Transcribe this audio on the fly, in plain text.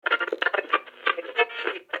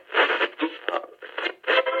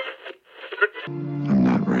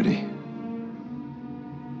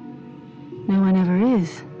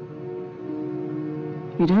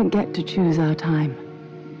We don't get to choose our time.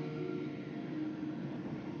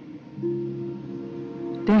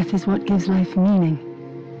 Death is what gives life meaning.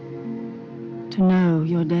 To know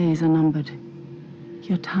your days are numbered,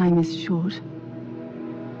 your time is short.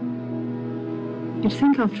 You'd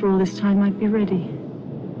think after all this time I'd be ready.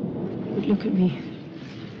 But look at me,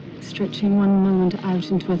 stretching one moment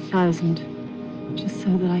out into 1,000, just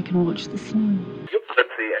so that I can watch the snow.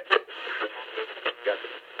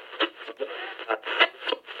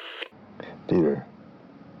 Peter,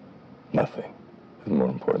 nothing is more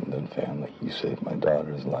important than family. You saved my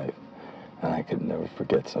daughter's life, and I could never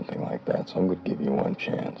forget something like that, so I'm going to give you one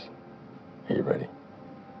chance. Are you ready?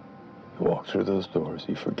 You walk through those doors,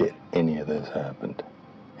 you forget any of this happened,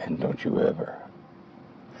 and don't you ever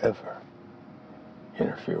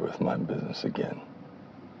interfere with my business again.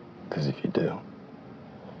 Because if you do,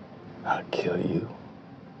 I'll kill you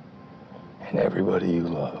and everybody you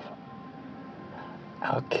love.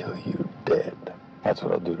 I'll kill you dead. That's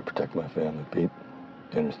what I'll do to protect my family, Pete.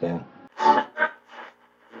 Do you understand? Hey,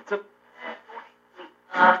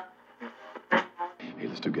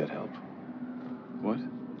 let's do Get Help. What?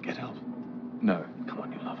 Get Help. No. Come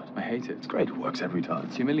on, you love it. I hate it. It's great. It works every time.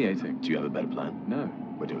 It's humiliating. Do you have a better plan? No.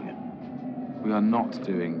 We're doing it. We are not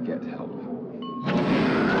doing Get Help.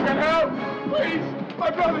 Get help! Please! My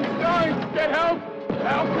brother's dying! Get help!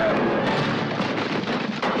 Help him!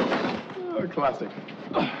 Oh, classic.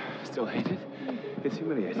 Still hate it. It's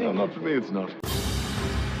humiliating. No, not for me, it's not.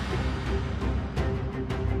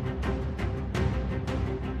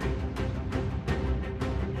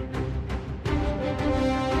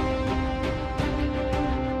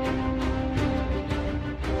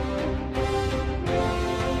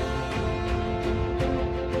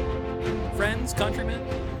 Friends, countrymen,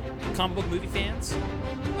 comic book movie fans,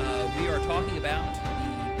 we are talking about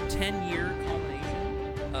the 10-year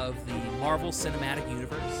culmination of the Marvel Cinematic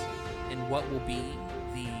Universe and what will be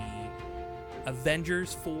the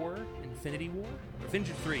Avengers 4 Infinity War?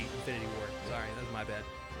 Avengers 3 Infinity War. Sorry, that was my bad.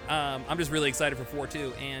 I'm just really excited for 4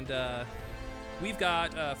 too. And we've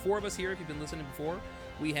got 4 of us here if you've been listening before.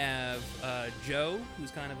 We have Joe,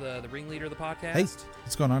 who's kind of the ringleader of the podcast. Hey,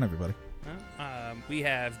 what's going on, everybody? We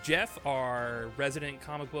have Jeff, our resident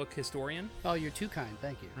comic book historian. Oh, you're too kind.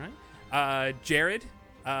 Thank you. Right. Jared,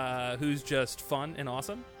 who's just fun and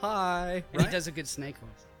awesome. Hi. And he does a good snake voice.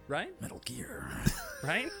 Right? Metal Gear.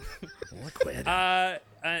 Right? Liquid.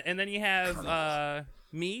 And then you have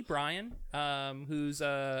me, Brian, who's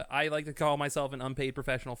I like to call myself an unpaid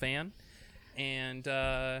professional fan. And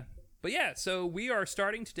but yeah, so we are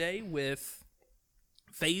starting today with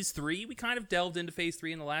Phase 3. We kind of delved into Phase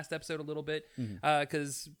 3 in the last episode a little bit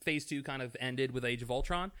because Phase 2 kind of ended with Age of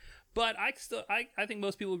Ultron. But I think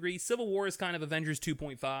most people agree Civil War is kind of Avengers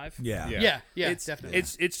 2.5. Yeah, It's definitely.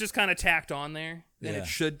 It's just kind of tacked on there, and Yeah. it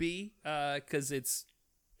should be because it's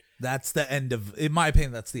That's the end of, in my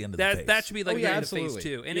opinion, that's the end of the phase. that should be like the end absolutely. of Phase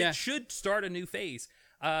 2, and it should start a new phase.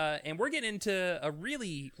 And we're getting into a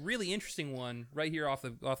really, really interesting one right here off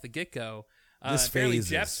the get go. This apparently phase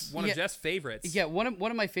Jeff's is... one of Jeff's favorites. Yeah, one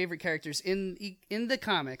of my favorite characters in the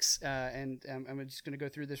comics, and I'm just going to go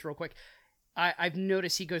through this real quick. I've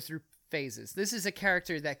noticed he goes through phases. This is a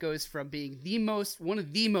character that goes from being one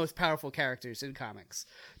of the most powerful characters in comics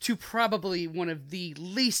to probably one of the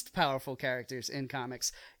least powerful characters in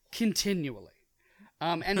comics continually.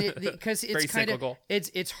 And because it's Very kind of cyclical.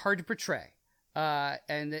 it's hard to portray.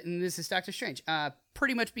 And this is Doctor Strange.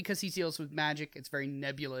 Pretty much because he deals with magic, it's very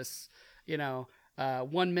nebulous. You know,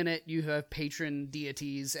 1 minute you have patron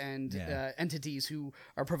deities and entities who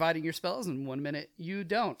are providing your spells, and 1 minute you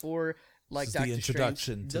don't. Or like This is Doctor the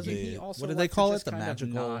introduction Strange. to Doesn't the, he also what did like they to call just it? The kind of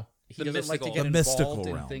magical... not- He The doesn't like to mystical. get The involved mystical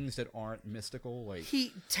in realm. things that aren't mystical. Like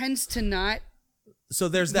He tends to not. So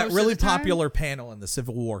there's that Most of really the time? popular panel in the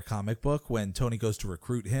Civil War comic book when Tony goes to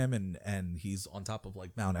recruit him and he's on top of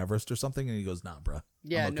like Mount Everest or something and he goes, nah, bruh.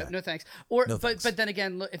 Yeah, I'm okay. no thanks. Or No but thanks. but then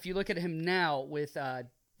again, look, if you look at him now with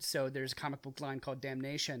so there's a comic book line called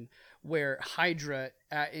Damnation where Hydra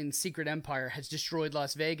in Secret Empire has destroyed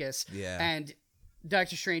Las Vegas. Yeah. And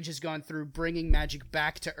Doctor Strange has gone through bringing magic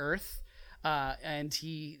back to Earth. And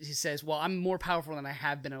he says, well, I'm more powerful than I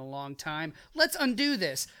have been in a long time. Let's undo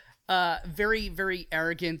this. Very, very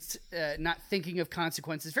arrogant, not thinking of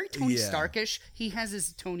consequences. Very Tony Yeah. Starkish. He has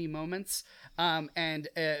his Tony moments, and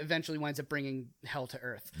eventually winds up bringing hell to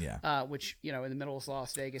Earth. Yeah. Which, you know, in the middle of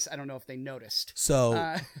Las Vegas, I don't know if they noticed.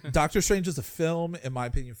 So Doctor Strange as a film, in my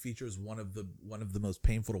opinion, features one of the most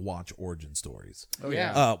painful to watch origin stories. Oh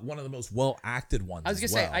yeah. One of the most well acted ones. I was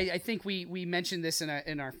as gonna well. say, I think we mentioned this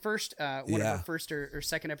in our first one of our first or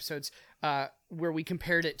second episodes where we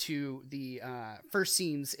compared it to the first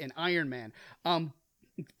scenes in Iron Man.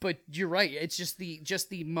 But you're right. It's just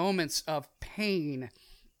the moments of pain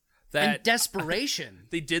That and desperation.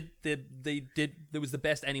 they did. It was the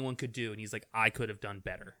best anyone could do, and he's like, I could have done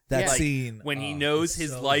better. That Yeah. scene when he knows it's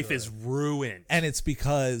his so life good. is ruined, and it's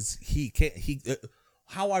because he can't.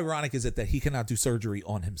 How ironic is it that he cannot do surgery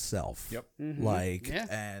on himself? Yep. Like, Yeah.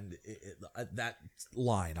 and that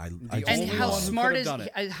line, I And only how one who smart could've done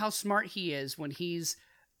it. how smart he is when he's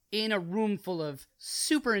in a room full of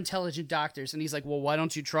super intelligent doctors, and he's like, "Well, why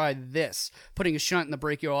don't you try this? Putting a shunt in the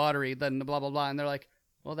brachial artery, then the blah blah blah." And they're like,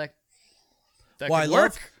 "Well, that well, I could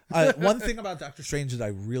love work." one thing about Doctor Strange that I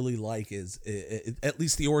really like is, at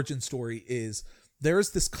least the origin story is, there is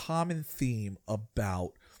this common theme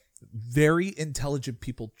about very intelligent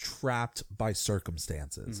people trapped by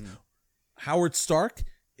circumstances. Howard Stark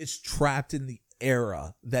is trapped in the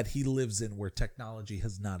era that he lives in where technology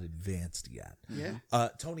has not advanced yet. Yeah.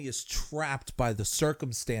 Tony is trapped by the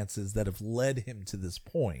circumstances that have led him to this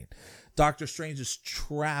point. Doctor Strange is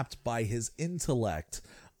trapped by his intellect,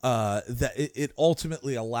 that it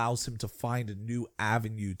ultimately allows him to find a new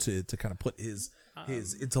avenue to kind of put his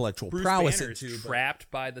intellectual Bruce prowess Banner is into, but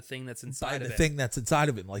trapped by the thing that's by inside the of it. thing that's inside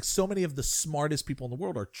of him. Like, so many of the smartest people in the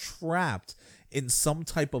world are trapped in some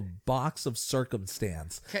type of box of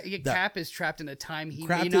circumstance. Cap is trapped in a time he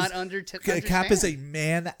Cap may is- not understand. Cap is a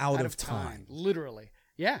man out of time. literally.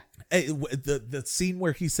 Yeah. The scene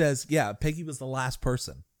where he says, "Yeah, Peggy was the last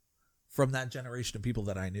person from that generation of people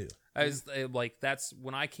that I knew." I was like, that's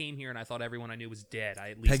when I came here and I thought everyone I knew was dead.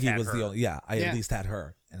 I at least Peggy had was her. the only. Yeah, I Yeah. at least had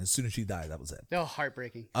her, and as soon as she died, that was it. Oh,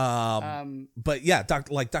 heartbreaking. But yeah,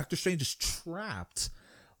 Doctor Strange is trapped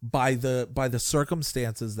by the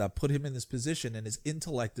circumstances that put him in this position, and his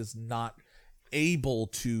intellect is not able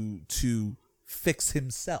to fix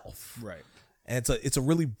himself. Right. And it's a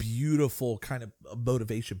really beautiful kind of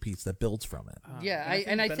motivation piece that builds from it. Yeah, I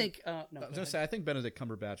I think I was gonna say, I think Benedict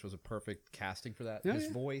Cumberbatch was a perfect casting for that. His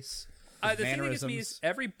voice, his The thing that gets me mannerisms. is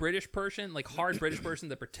every British person, like hard British person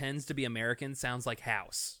that pretends to be American, sounds like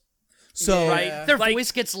House. So Right? their Like-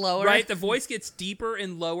 voice gets lower. Right, the voice gets deeper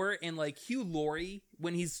and lower, and like Hugh Laurie,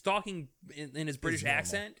 when he's talking in his British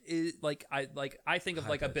accent, is I think of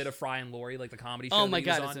like a bit of Fry and Laurie, like the comedy show. Oh my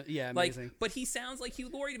that he was God, on. yeah, like, amazing. but he sounds like Hugh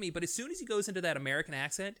Laurie to me. But as soon as he goes into that American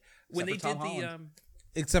accent, when Except they for did Tom the Holland.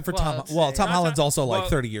 except for Well, Tom, let's well, say- Tom Not Holland's Tom- also like well,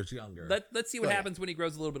 30 years younger. let's see what happens when he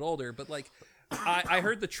grows a little bit older. But like, I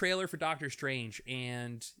heard the trailer for Doctor Strange,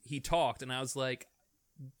 and he talked, and I was like,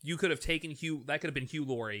 you could have taken Hugh. That could have been Hugh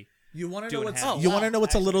Laurie. You want to Doing know what's half. you want to know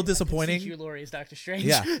what's a little disappointing? Hugh Laurie is Doctor Strange.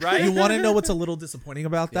 Yeah, Right? You want to know what's a little disappointing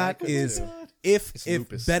about that could is too. if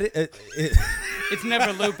lupus. It's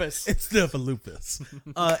never lupus. it's never lupus.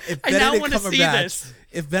 If I now Benedict wanna see Cumberbatch, this.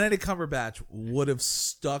 if Benedict Cumberbatch would have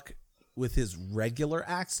stuck with his regular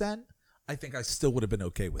accent, I think I still would have been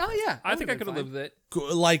okay with Oh it. yeah, I think I could have lived with it.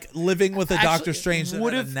 Like living with a Actually, Doctor Strange that had a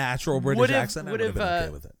would've- natural British would've- accent, I would have been would've, okay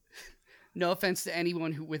with it. No offense to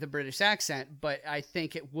anyone who with a British accent, but I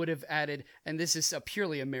think it would have added, and this is a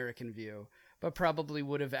purely American view, but probably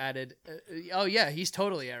would have added. Oh yeah, he's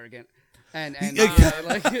totally arrogant, and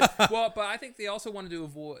like Well, but I think they also wanted to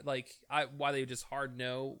avoid why they just hard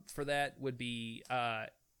no for that would be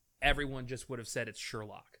everyone just would have said it's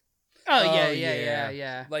Sherlock. oh Oh,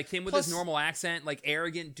 yeah. Like him with Plus- his normal accent, like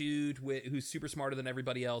arrogant dude who's super smarter than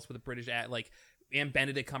everybody else with a British and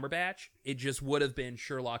Benedict Cumberbatch. It just would have been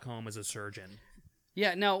Sherlock Holmes as a surgeon,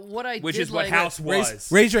 Yeah. Now what I which did is what like, House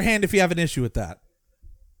was. Raise your hand if you have an issue with that.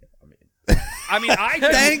 I mean, I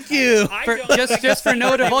don't- Thank you. I For, don't- just for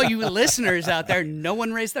note of all you listeners out there, no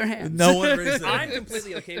one raised their hands. No one raised their I'm hand.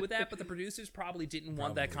 completely okay with that, but the producers probably didn't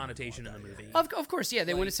want that connotation in the movie. Of course, yeah,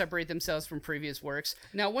 they want to separate themselves from previous works.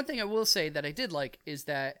 Now, one thing I will say that I did like is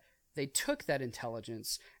that they took that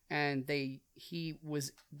intelligence and they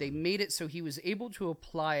made it so he was able to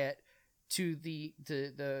apply it to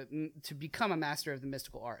to become a master of the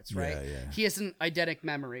mystical arts, right? Yeah. He has an eidetic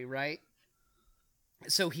memory, right?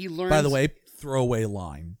 So he learns. By the way, throwaway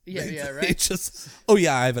line. Yeah, right. It's just, oh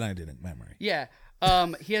yeah, I have an eidetic memory. Yeah.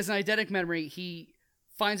 He has an eidetic memory. He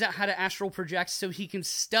finds out how to astral project so he can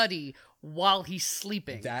study while he's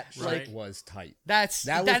sleeping. That Right. shit was tight. that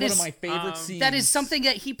That was that one is- of my favorite scenes. That is something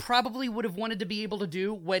that he probably would have wanted to be able to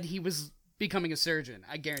do when he was becoming a surgeon.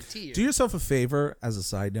 I guarantee you. Do yourself a favor, as a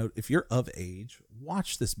side note, if you're of age,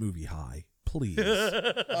 watch this movie high, please.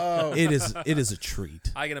 Oh, it is a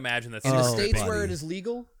treat. I can imagine that's in the Oh, states buddy. where it is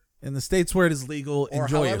legal, In the states where it is legal, or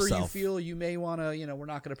enjoy however yourself. you feel, you may want to. We're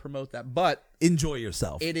not going to promote that, but Enjoy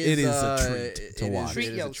yourself. It It is, is a it treat to is- watch. Treat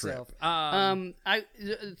it is a trip.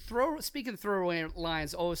 yourself. Speaking of throwaway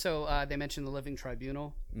lines, also they mentioned the Living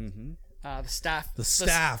Tribunal. The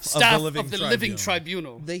staff of the Living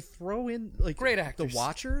Tribunal. They throw in like Great actors. the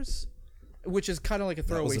Watchers, which is kind of like a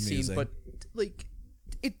throwaway scene, amusing. but like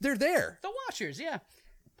they're there. The Watchers, yeah.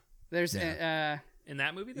 There's In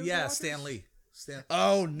that movie, there was Watchers? Stan Lee.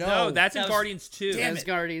 Oh no, No, that's in That was- Guardians 2. Damn it.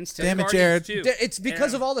 Guardians too. Damn it, Guardians Jared. 2. It's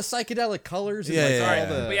because of all the psychedelic colors. And Yeah, like yeah, all yeah.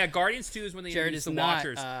 the. But yeah, Guardians 2 is when they Jared introduced is the not,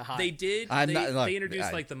 Watchers. hot. They did. I'm They, not- look, they introduced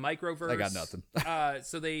I- like the microverse. I got nothing.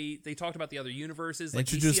 So they talked about the other universes. They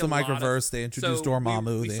Like, you introduced see the a lot of- microverse. They introduced so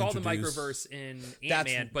Dormammu. We They saw introduced- the microverse in That's-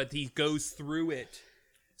 Ant-Man, but he goes through it.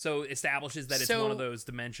 So establishes that it's So, one of those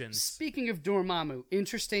dimensions. Speaking of Dormammu,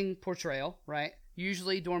 interesting portrayal, right?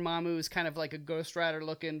 Usually Dormammu is kind of like a Ghost Rider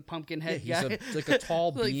looking pumpkin head Yeah, guy. he's like a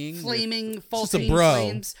tall like being with- flaming, Just a faulting bro.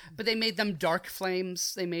 flames. But they made them dark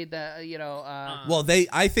flames. They made the Well,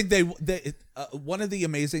 I think they one of the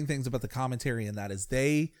amazing things about the commentary in that is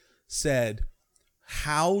they said,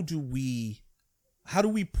 how do we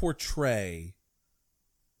portray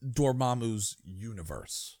Dormammu's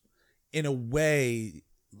universe in a way,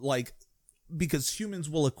 like, because humans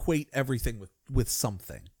will equate everything with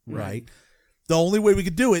something, right? The only way we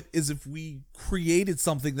could do it is if we created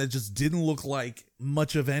something that just didn't look like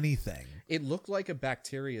much of anything. It looked like a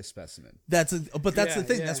bacteria specimen. But that's the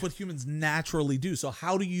thing. yeah. That's what humans naturally do. So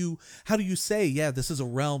how do you say, yeah, this is a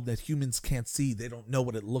realm that humans can't see? They don't know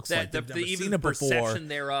what it looks like. That They've the never even seen it before. perception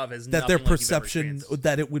thereof is That their nothing like you've ever perception experienced.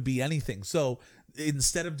 that it would be anything. So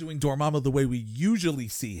instead of doing Dormammu the way we usually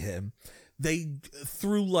see him, they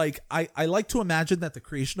threw like I like to imagine that the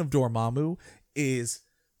creation of Dormammu is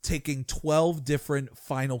taking 12 different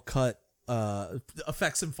Final Cut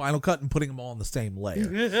effects in Final Cut and putting them all in the same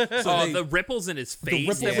layer. So The ripples in his face the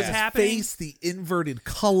ripples that in was his happening. face, the inverted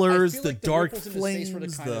colors, I feel the like dark ripples in his face flames,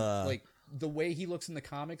 were kind of, like the way he looks in the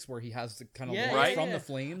comics, where he has the kind of Yeah, light right? from yeah. the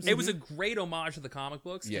flames. It was a great homage to the comic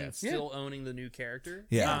books and Yes. still owning the new character.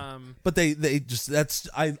 Yeah. But they just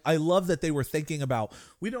I love that they were thinking about,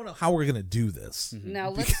 we don't know how we're gonna do this. Now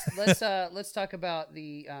let's talk about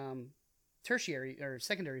the tertiary or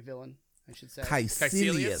secondary villain, I should say.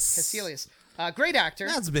 Caecilius. Caecilius. Great actor.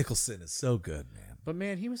 Mads Mikkelsen is so good, man. But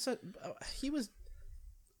man, he was.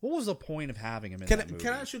 What was the point of having him in Can that movie?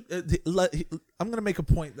 I should I'm going to make a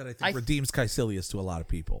point that I think redeems Caecilius to a lot of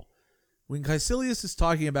people. When Caecilius is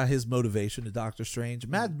talking about his motivation to Doctor Strange,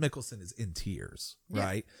 Mads Mikkelsen is in tears,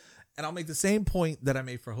 right? And I'll make the same point that I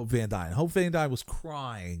made for Hope Van Dyne. Hope Van Dyne was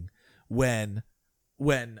crying when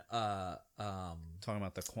talking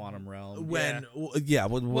about the quantum realm. when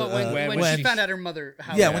she found out her mother.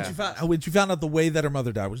 When she found out the way that her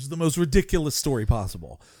mother died, which is the most ridiculous story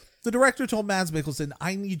possible. The director told Mads Mikkelsen,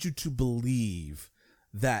 "I need you to believe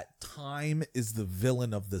that time is the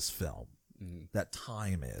villain of this film. That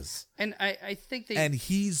time is." And I think they. And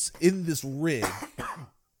he's in this rig,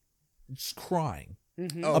 just crying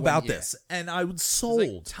Oh, about yeah. this, and I was It's sold.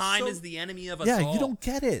 like time is the enemy of us yeah, all. you don't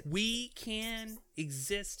get it. We can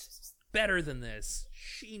exist better than this.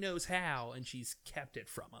 She knows how, and she's kept it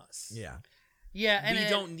from us. Yeah, yeah, and we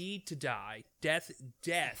don't need to die. Death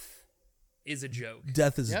is a joke.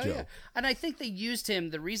 death is a Yeah, joke. yeah. And I think they used him.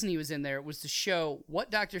 The reason he was in there was to show what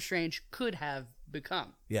Doctor Strange could have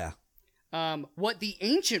become. Yeah. What the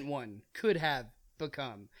Ancient One could have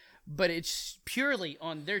become. But it's purely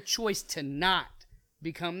on their choice to not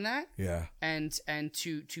become that. Yeah. And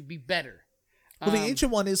to be better. Well, the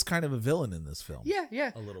Ancient One is kind of a villain in this film. Yeah,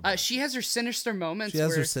 yeah. A little bit. She has her sinister moments. She has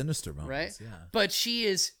her where- sinister moments. right? Yeah. But she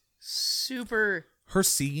is super. Her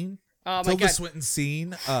scene, Oh my Tilda God. Swinton's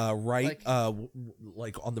scene, right,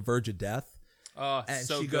 like on the verge of death, Oh, and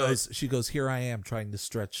so she good. goes, "Here I am trying to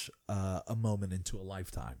stretch a moment into a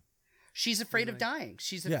lifetime." She's afraid of dying.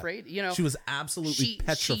 She's Yeah. afraid, you know. She was absolutely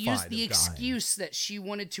petrified. She used the of dying. excuse that she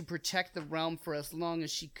wanted to protect the realm for as long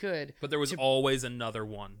as she could. But there was always another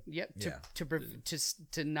one. Yep. Yeah.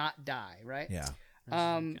 To not die. Right. Yeah.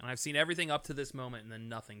 And I've seen everything up to this moment and then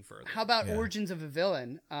nothing further. How about Yeah. origins of a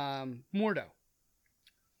villain? Mordo.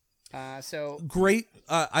 So Great.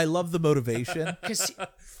 I love the motivation. because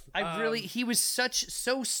he was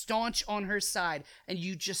so staunch on her side, and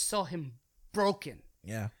you just saw him broken,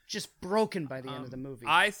 Yeah. just broken by the end of the movie.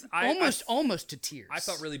 Almost to tears. I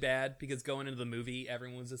felt really bad because going into the movie,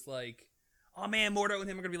 everyone was just like, "Oh man, Mordo and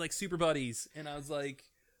him are gonna be like super buddies," and I was like,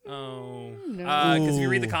 "Oh," because if you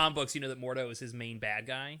read the comic books, you know that Mordo is his main bad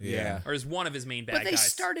guy, Yeah. or is one of his main bad but they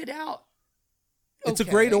guys. started out. It's a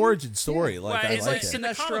okay. great origin story. Like Well, I it's like like it. in the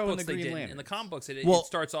Sinestro comic and books the they Green did. Lantern. In the comic books, it Well-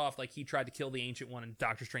 starts off like he tried to kill the Ancient One, and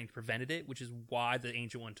Doctor Strange prevented it, which is why the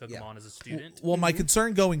Ancient One took him on as a student. Well, my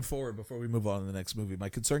concern going forward, before we move on to the next movie, my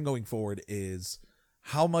concern going forward is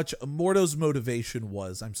how much Mordo's motivation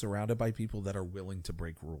was. I'm surrounded by people that are willing to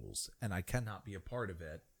break rules, and I cannot be a part of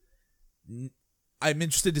it. I'm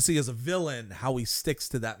interested to see as a villain how he sticks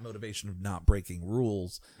to that motivation of not breaking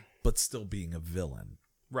rules, but still being a villain.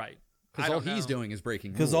 Right. Because all he's doing is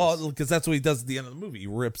breaking rules. Because that's what he does at the end of the movie. He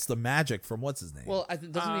rips the magic from what's his name. Well,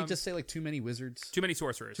 doesn't he just say like too many wizards? Too many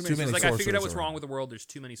sorcerers. Too many Like I figured out sorcerers what's wrong around. with the world. There's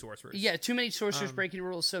too many sorcerers. Yeah, too many sorcerers breaking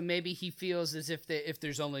rules, so maybe he feels as if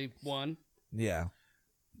there's only one. yeah.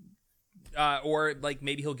 Or like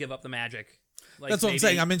maybe he'll give up the magic. Like, That's what I'm maybe-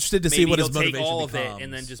 saying. I'm interested to see maybe what his he'll take motivation all of becomes. it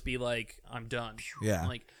and then just be like, I'm done. Yeah.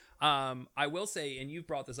 Like, I will say, and you've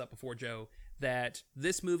brought this up before, Joe, that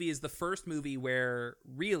this movie is the first movie where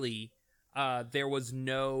really there was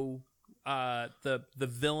no the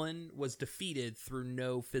villain was defeated through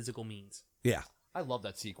no physical means. Yeah. I love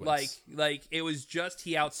that sequence. Like it was just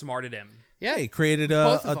he outsmarted him. Yeah, He created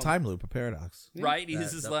Both a of them. time loop, a paradox. Right?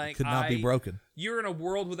 He's just like Could not be broken. You're in a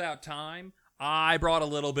world without time. I brought a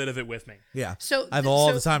little bit of it with me. Yeah. So I have all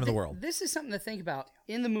so the time in the world. This is something to think about.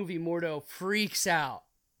 In the movie, Mordo freaks out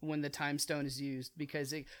when the time stone is used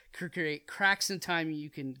because it can create cracks in time.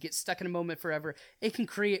 You can get stuck in a moment forever. It can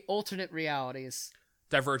create alternate realities,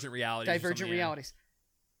 Divergent realities.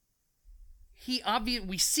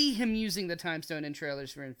 We see him using the time stone in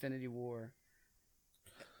trailers for Infinity War.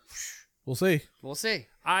 We'll see. We'll see.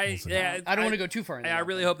 I don't want to go too far into I that,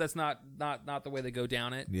 really but- hope that's not the way they go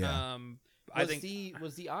down it. Yeah. I think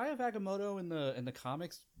was the Eye of Agamotto in the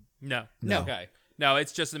comics? no. No. Okay. No,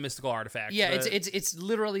 it's just a mystical artifact. Yeah, The- it's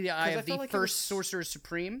literally the eye 'Cause I of the felt like it first was- Sorcerer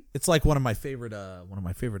Supreme. It's like one of my favorite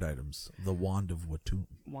items, the Wand of Watum.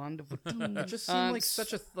 Wand of It just seemed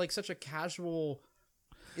like such a casual.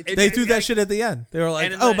 They threw that shit at the end. They were like,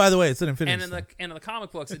 and in "Oh, the- by the way, it's an Infinity and in Stone." the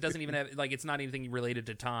comic books, it doesn't even have like it's not anything related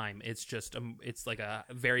to time. It's just it's like a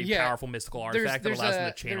very Yeah. powerful mystical artifact that allows them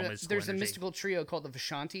to channel mystical There's a energy. mystical trio called the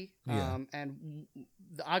Vishanti, Yeah. and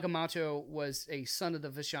the Agamotto was a son of the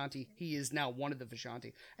Vishanti. He is now one of the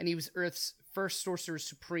Vishanti, and he was Earth's first Sorcerer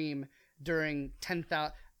Supreme during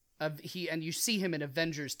 10,000. And you see him in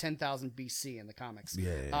Avengers 10,000 BC in the comics.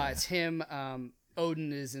 Yeah. It's him.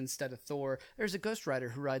 Odin is instead of Thor. There's a Ghost Rider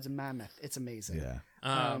who rides a mammoth. It's amazing. Yeah.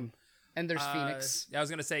 And there's Phoenix I was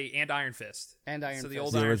gonna say and Iron Fist. and Iron So the Fist.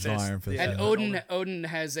 old The Iron original Fist. Iron Fist, Yeah, And yeah. Odin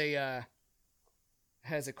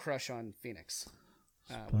has a crush on Phoenix.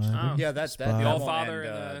 Oh. Yeah, that's that. The that won't All-Father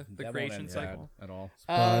end, and the that won't creation end cycle. at all.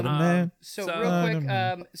 Spider-Man. So So- real quick,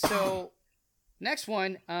 Spider-Man. so next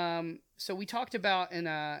one, so we talked about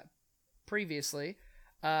in previously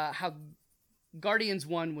how Guardians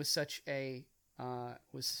 1 was such a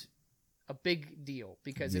big deal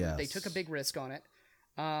because they Yes. took a big risk on it.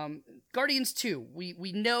 Guardians 2,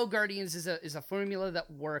 we know Guardians is a formula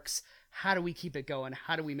that works. How do we keep it going?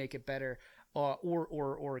 How do we make it better,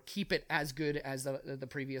 or keep it as good as the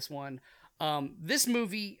previous one? This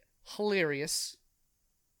movie, hilarious,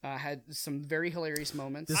 had some very hilarious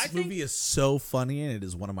moments. This movie is so funny, and it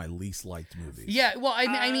is one of my least liked movies. Yeah, well,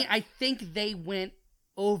 I mean, I think they went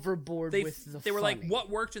overboard with the. They were like, funny. what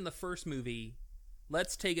worked in the first movie?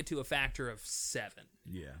 Let's take it to a factor of 7.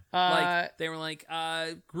 Yeah. Like they were like,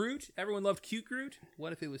 Groot. Everyone loved cute Groot.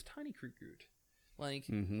 What if it was tiny Groot? Like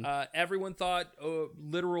everyone thought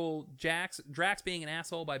literal Drax being an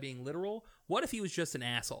asshole by being literal. What if he was just an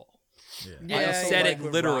asshole? Yeah, I yeah, said yeah. it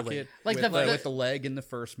literally. Like with, the- with the leg in the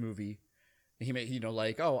first movie. He made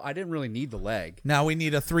I didn't really need the leg. Now we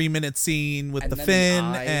need a 3-minute scene with And the then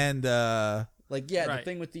fin the eye. and The Right.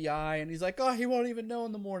 thing with the eye, and he's like, oh, he won't even know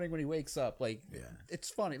in the morning when he wakes up. Like, it's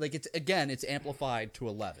funny. Like, it's amplified to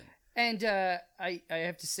 11. And I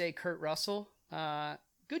have to say, Kurt Russell,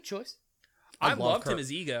 good choice. I love loved Kurt. him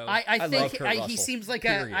as ego. I love think Kurt he Russell, seems like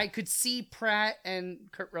period. I could see Pratt and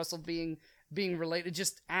Kurt Russell being related,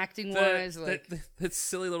 just acting the, wise. the- Like, that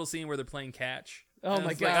silly little scene where they're playing catch. oh And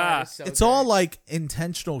my it's god, like, it was so it's good. all like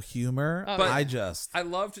intentional humor. Oh, But yeah. I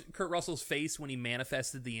loved Kurt Russell's face when he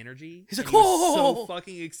manifested the energy. He's And like, he was "Oh!" so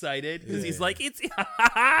fucking excited because he's like, it's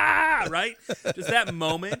right. Just that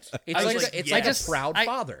moment. It's I was like, it's like yes. a proud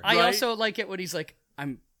father. I Right? also like it when he's like,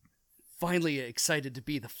 I'm finally excited to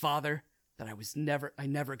be the father that I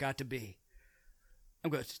never got to be. I'm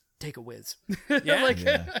going to take a whiz. Yeah. like,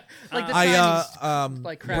 Yeah. like the I timing's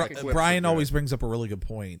like cracking. Brian always brings up a really good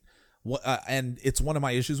point. What and it's one of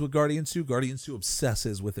my issues with Guardians 2. Guardians 2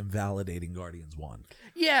 obsesses with invalidating Guardians 1.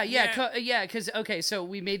 Yeah, because okay, so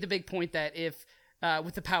we made the big point that if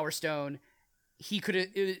with the Power Stone, he could have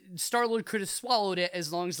Star-Lord could have swallowed it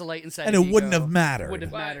as long as the light inside, And of it wouldn't Ego have mattered. Wouldn't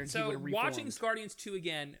have But, mattered. He so would've watching reformed. Guardians 2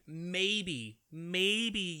 again, maybe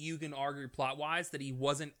you can argue plot wise that he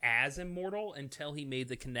wasn't as immortal until he made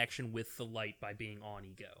the connection with the light by being on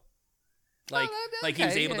Ego. Like, okay, he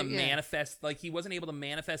was able to yeah. manifest. Like, he wasn't able to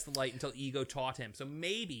manifest the light until Ego taught him. So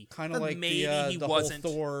maybe, Kind of like maybe he the wasn't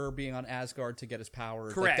whole Thor being on Asgard to get his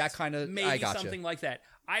powers. correct. Like that kind of. Maybe I gotcha. something like that.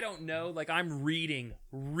 I don't know. Like, I'm reading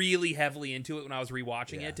really heavily into it when I was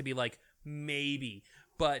rewatching it to be like maybe,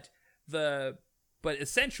 but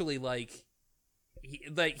essentially like.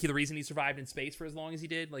 The reason he survived in space for as long as he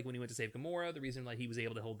did, like when he went to save Gamora, the reason like he was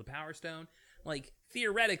able to hold the Power Stone, like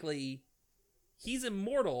theoretically, he's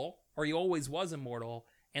immortal, or he always was immortal,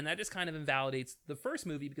 and that just kind of invalidates the first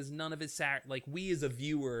movie because none of his like we as a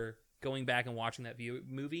viewer going back and watching that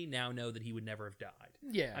movie now know that he would never have died.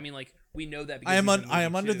 Yeah, I mean, like we know that because I am he's in the I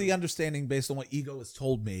am movie under too. the understanding based on what Ego has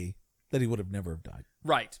told me that he would have never have died.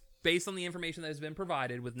 Right, based on the information that has been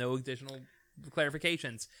provided with no additional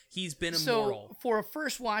clarifications, he's been immortal. So for a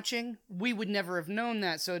first watching, we would never have known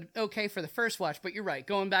that. So okay for the first watch, but you're right.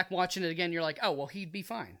 Going back watching it again, you're like, oh well, he'd be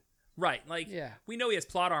fine. Right, like Yeah. we know he has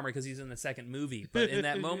plot armor because he's in the second movie, but in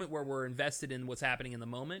that moment where we're invested in what's happening in the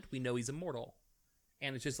moment, we know he's immortal,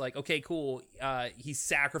 and it's just like, okay, cool. He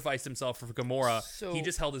sacrificed himself for Gamora. So- He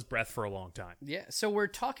just held his breath for a long time. Yeah. So we're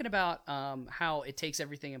talking about how it takes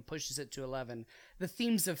everything and pushes it to 11. The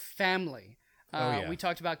themes of family. Yeah. We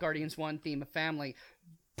talked about Guardians 1 theme of family.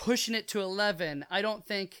 Pushing it to 11, I don't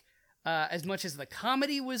think as much as the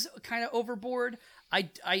comedy was kind of overboard,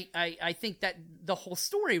 I think that the whole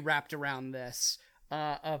story wrapped around this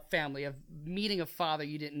of family, of meeting a father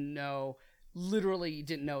you didn't know, literally you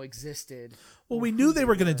didn't know existed. Well, we knew they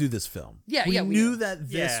were going to do this film. Yeah, we yeah, we knew knew. that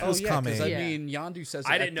this Yeah. was coming. I Yeah. mean, Yondu says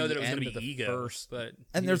I it didn't at know that the it was going end to of be the Ego, first, but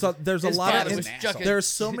And there's a his lot dad of was such a- there are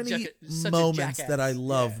so many such a moments jackass. that I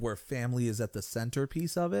love where family is at the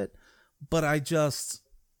centerpiece of it. But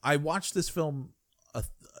I watched this film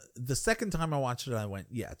the second time I watched it, I went,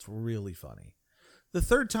 yeah, it's really funny. The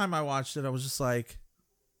third time I watched it, I was just like,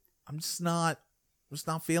 I'm just not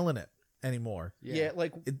feeling it anymore. yeah,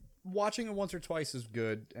 like watching it once or twice is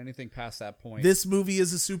good. Anything past that point, This movie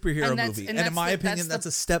is a superhero And that's- movie, and and in that's my the- opinion, that's that's the-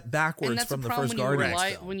 a step And backwards that's from the the problem first when you Guardians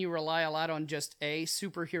rely film. when you rely a lot on just A,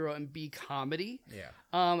 superhero, and B, comedy. yeah.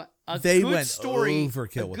 They good went story,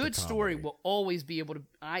 overkill a with the good story comedy. will always be able to,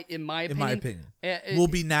 in my in opinion, my opinion, it- will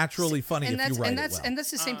be naturally funny and if that's you write and it that's well. and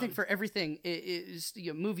that's the same thing for everything. Is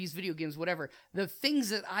movies, video games, whatever. The things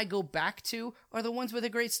that I go back to are the ones with a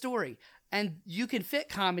great story, and you can fit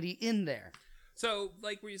comedy in there. So,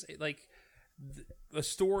 like, where you say, like, the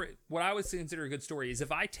story, what I would consider a good story is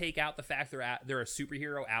if I take out the fact they're a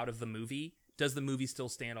superhero out of the movie, does the movie still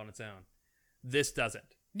stand on its own? This doesn't.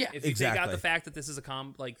 Yeah, If you take out exactly. the fact that this is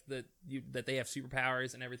that they have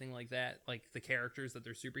superpowers and everything like that, like the characters that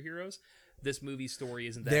they're superheroes, this movie's story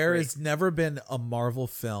isn't that There great. has never been a Marvel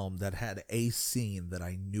film that had a scene that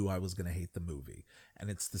I knew I was going to hate the movie. And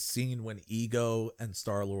it's the scene when Ego and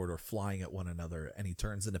Star-Lord are flying at one another and he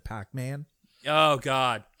turns into Pac-Man. Oh,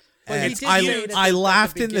 God. And he did say that I at the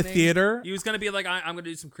laughed in the beginning. theater. He was going to be like, I'm going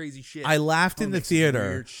to do some crazy shit. I laughed in the make some theater,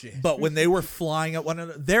 weird shit. but when they were flying at one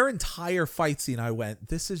another, their entire fight scene, I went,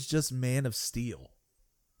 this is just Man of Steel.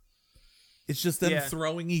 It's just them Yeah.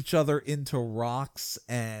 throwing each other into rocks,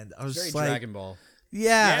 and I was Very just like, Dragon Ball.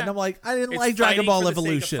 yeah, Yeah. and I'm like, I didn't It's like Dragon fighting Ball for the sake of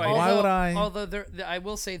Evolution. fighting. Why would I? Although I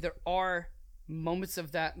will say there are moments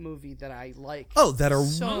of that movie that I like. Oh, that are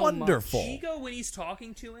so wonderful Ego, when he's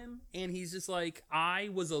talking to him, and he's just like, I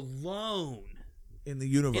was alone in the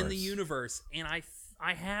universe. in the universe, and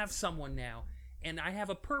I have someone now, and I have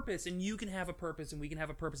a purpose, and you can have a purpose, and we can have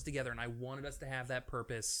a purpose together, and I wanted us to have that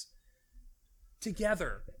purpose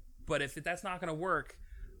together. But if that's not going to work,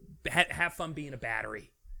 have fun being a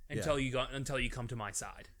battery until you come to my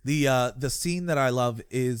side. The scene that I love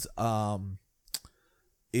is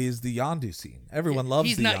the Yondu scene. Everyone loves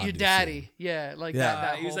He's the not Yondu your daddy. scene. Yeah, like Yeah.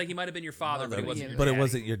 that. He was whole- like, he might have been your father, but he wasn't your But it daddy.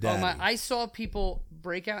 wasn't your Oh daddy. my! I saw people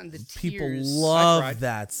break out into People tears. love cried.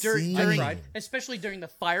 that during, scene. during especially during the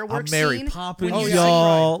fireworks Mary scene. Poppins, when you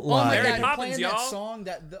y'all. see- oh my like- Mary God, Poppins, playing y'all. that song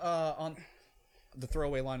that on the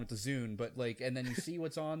throwaway line with the Zune, but like, and then you see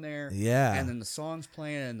what's on there, Yeah. and then the song's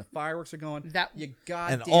playing and the fireworks are going. That- you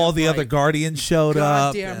got and all the other Guardians showed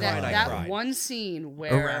up. Goddamn and, right, that, I that cried. one scene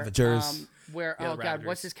where Ravagers. where Yeah, oh god, Ravagers.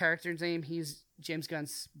 what's his character's name? He's James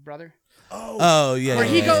Gunn's brother. Oh yeah, Where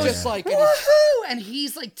yeah, he yeah, goes yeah. just like woohoo, and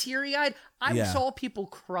he's like teary eyed. I Yeah. saw people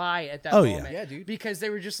cry at that Oh, yeah. moment, Yeah, dude. because they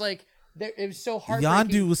were just like, it was so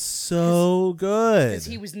heartbreaking. Yondu was so good. Because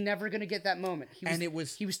he was never going to get that moment. And it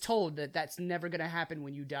was- he was told that that's never going to happen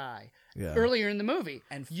when you die. Yeah. Earlier in the movie,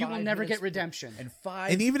 And you will 5 never minutes get redemption. And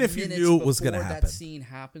 5 And even if you minutes knew it was gonna before happen. that scene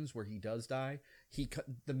happens where he does die.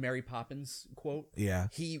 The Mary Poppins quote. Yeah.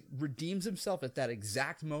 He redeems himself at that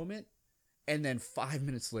exact moment, and then 5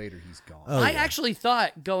 minutes later he's gone. Oh, I yeah. actually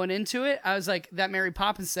thought going into it, I was like, that Mary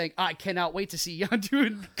Poppins saying, I cannot wait to see Yondu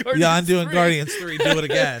and Guardians Yeah, I'm doing 3. Guardians 3. Do it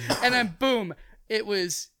again. And then boom, it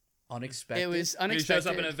was Unexpected. He shows unexpected.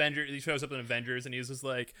 up in Avengers, and he's just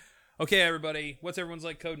like, "Okay, everybody, what's everyone's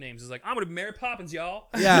like code names?" He's like, "I'm gonna be Mary Poppins, y'all."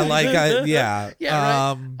 Yeah, like yeah.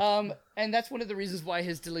 Yeah, right. And that's one of the reasons why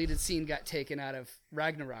his deleted scene got taken out of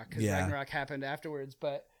Ragnarok, because Yeah. Ragnarok happened afterwards.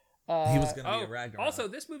 But He was gonna be Oh, a Ragnarok. also,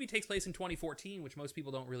 this movie takes place in 2014, which most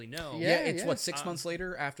people don't really know. Yeah. Yeah, it's what 6 months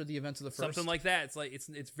later after the events of the first. Something like that. It's like it's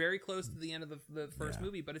very close to the end of the first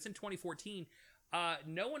movie, but it's in 2014.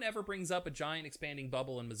 No one ever brings up a giant expanding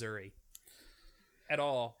bubble in Missouri at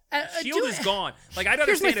all. Shield is gone. Like, I don't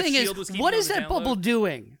here's my understand thing if Shield was is, keeping what on is the that down bubble low.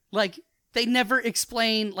 doing? Like, they never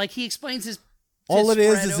explain. Like, he explains his. all it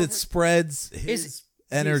is spread it over- spreads his Is-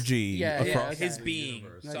 energy yeah, yeah, across okay. His being.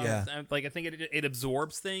 So Yeah. I think it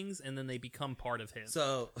absorbs things and then they become part of him.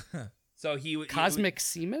 So So he Cosmic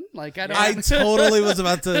semen? Like, I don't. I totally was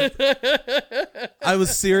about to. I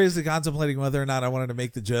was seriously contemplating whether or not I wanted to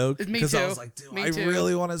make the joke Me because I too. was like, "Do Me I too.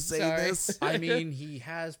 really want to say Sorry. this?" I mean, he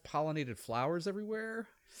has pollinated flowers everywhere.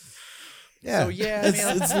 Yeah, So, yeah, I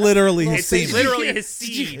mean, it's literally his It's semen. literally his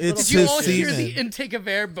seed. It's Did you his all hear semen. the intake of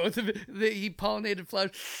air? Both of it, he pollinated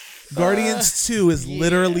flowers. Guardians 2 is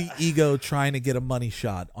literally Ego trying to get a money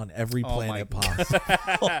shot on every Oh my planet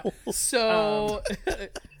possible. So,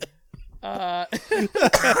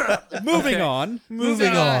 Moving on.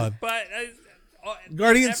 Moving on. But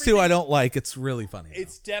Guardians 2 I everything- don't like. It's really funny. though.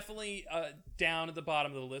 It's definitely down at the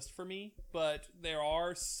bottom of the list for me, but there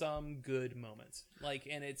are some good moments. Like,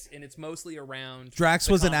 and it's mostly around Drax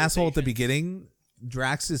the was an asshole at the conversations. beginning.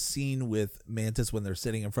 Drax's scene with Mantis when they're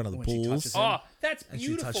sitting in front of the When she pools touches him. Oh, that's and she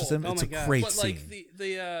beautiful. touches him. Oh It's my a God. great But scene. like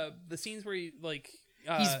the scenes where he like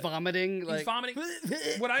he's vomiting. he's Like, vomiting.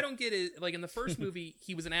 What I don't get is, like, in the first movie,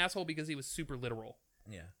 he was an asshole because he was super literal.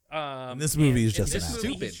 Yeah. In this movie, he's in just an this asshole. movie,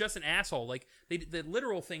 Stupid. he's just an asshole. Like, the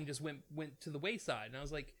literal thing just went to the wayside, and I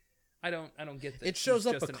was like, I don't get that. It shows He's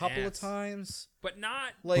up just a an couple of ass. times. but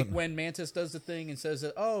not Like when Mantis does the thing and says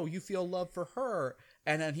that, oh, you feel love for her.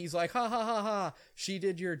 And then he's like, ha ha ha ha. She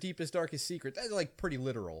did your deepest, darkest secret. That's like pretty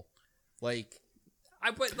literal. Like,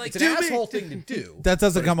 But like, it's an asshole thing to do. That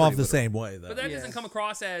doesn't but it's come off pretty the literal. same way, though. but that Yeah. doesn't come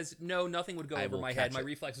across as no, nothing would go I over will my head. catch My it.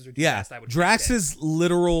 reflexes are too Yeah, fast. I would Drax's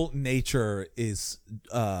literal nature is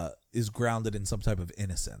grounded in some type of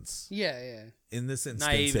innocence. yeah. In this instance,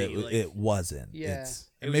 Naivety, like- it wasn't. Yeah. It's,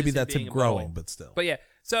 It and was maybe just him that's him being a growing, bubble. but still. But yeah,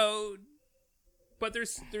 so, but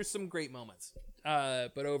there's some great moments.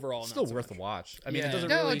 But overall, It's still not so worth much. a watch. I mean, Yeah. it doesn't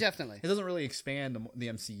No, really definitely. It doesn't really expand the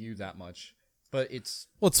MCU that much, but it's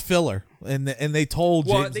Well, it's filler, and they told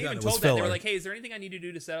Well, James they Gunn even it was told that. They filler. were like, "Hey, is there anything I need to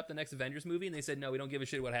do to set up the next Avengers movie?" And they said, "No, we don't give a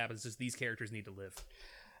shit what happens. Just these characters need to live."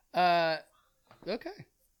 Okay.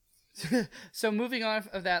 So moving on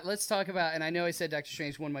of that, let's talk about, and I know I said Doctor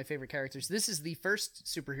Strange, one of my favorite characters. This is the first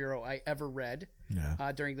superhero I ever read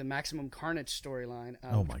Yeah. during the Maximum Carnage storyline.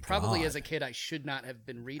 Oh my Probably God. as a kid, I should not have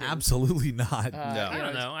been reading. Absolutely not. No. I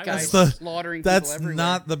don't know. I Guys was- slaughtering That's people everywhere.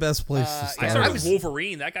 not the best place to I start. started I with was-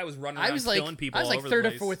 Wolverine. That guy was running around I was like, killing people I was all like over third the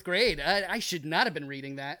or place. fourth grade. I should not have been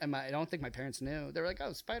reading that. And I don't think my parents knew. They were like,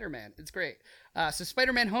 "Oh, Spider-Man, it's great." So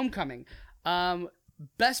Spider-Man: Homecoming.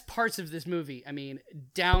 Best parts of this movie. I mean,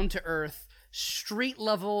 down to earth, street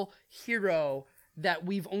level hero that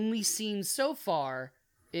we've only seen so far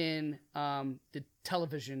in the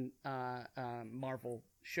television Marvel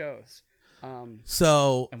shows.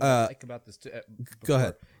 So, and what I like about this too, go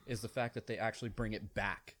ahead. is the fact that they actually bring it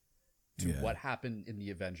back to Yeah. what happened in the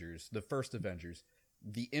Avengers, the first Avengers.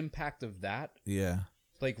 The impact of that, yeah.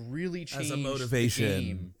 like, really As a changed motivation the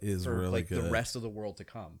game is for, really like, the good. rest of the world to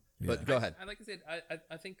come. But go ahead. I like I said,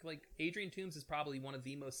 I think like Adrian Toomes is probably one of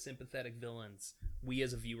the most sympathetic villains we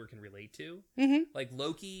as a viewer can relate to. Mm-hmm. Like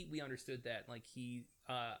Loki, we understood that. Like he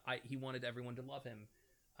wanted everyone to love him.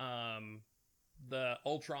 The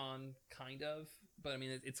Ultron, kind of, but I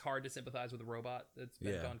mean it's hard to sympathize with a robot that's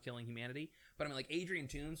bent on killing humanity. But I mean, like Adrian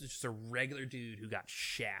Toomes is just a regular dude who got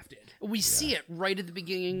shafted. We see it right at the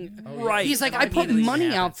beginning. Right. He's like, And I put immediately money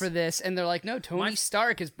happens. out for this, and they're like, no, Tony My-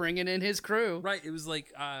 Stark is bringing in his crew. Right. It was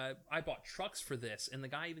like, I bought trucks for this, and the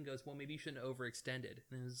guy even goes, "Well, maybe you shouldn't overextended."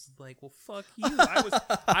 And it was like, "Well, fuck you.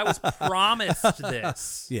 I was promised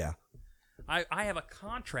this. Yeah. I have a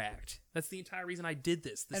contract. That's the entire reason I did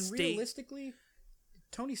this. The And state." realistically,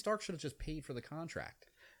 Tony Stark should have just paid for the contract.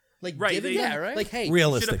 Like, Right, giving they- them- Yeah, right? Like, hey, Should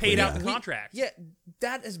Realistically, have paid out yeah. the contract. yeah,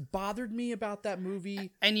 that has bothered me about that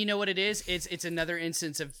movie. And you know what it is? It's another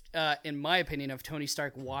instance of, in my opinion, of Tony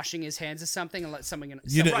Stark washing his hands of something and let someone.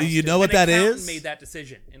 You know, Right. you know what An that accountant is? Made that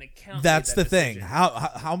decision. An accountant That's made the that thing. decision.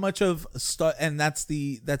 How much of and that's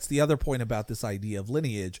the other point about this idea of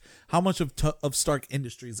lineage. How much of Stark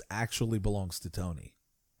Industries actually belongs to Tony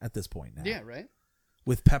at this point now? Yeah, right.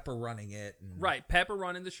 With Pepper running it. And, Right, Pepper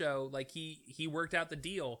running the show, like he worked out the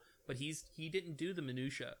deal, but he didn't do the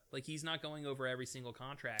minutia. Like he's not going over every single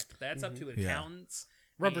contract. That's up to accountants,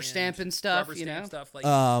 Rubber and stamping stuff, rubber you stamp know? stuff.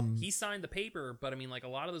 Like he signed the paper, but I mean, like a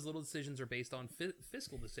lot of those little decisions are based on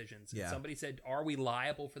fiscal decisions. And Yeah. somebody said, "Are we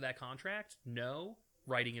liable for that contract?" No,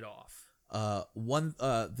 writing it off.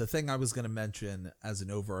 The thing I was going to mention as an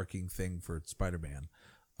overarching thing for Spider-Man,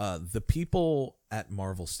 the people at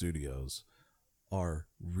Marvel Studios are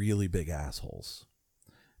really big assholes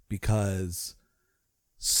because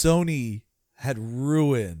Sony had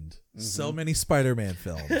ruined so many Spider-Man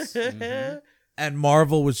films. And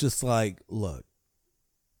Marvel was just like, look,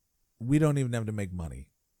 we don't even have to make money.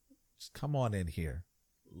 Just come on in here.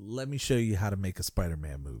 Let me show you how to make a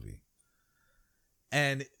Spider-Man movie.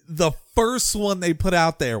 And the first one they put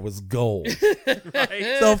out there was gold.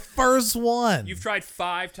 Right? The first one. You've tried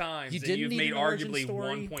 5 times, You and didn't you've need made an origin arguably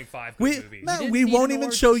story? 1.5 good we movies. no, didn't we need won't an even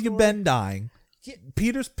origin show you story? Ben dying. Yeah,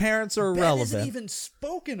 Peter's parents are Ben irrelevant. isn't even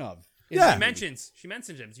spoken of. Yeah. She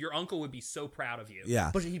mentions him. Your uncle would be so proud of you.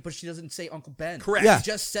 Yeah. But she doesn't say Uncle Ben. Correct. Yeah. She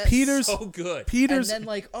just says Peter's So good. Peter's and then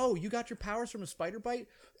like, oh, you got your powers from a spider bite,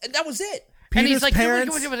 and that was it. And he's Peter's like,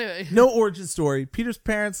 parents, no origin story. Peter's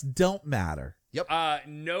parents don't matter.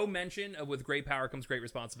 No mention of with great power comes great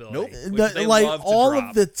responsibility. Nope. Which they Like love to all drop.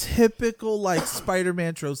 of the typical like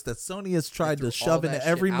Spider-Man tropes that Sony has tried threw to shove all that into shit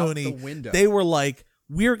every out movie. the window. They were like,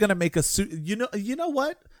 we're gonna make a suit. You know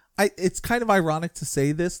what? It's kind of ironic to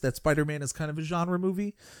say this, that Spider-Man is kind of a genre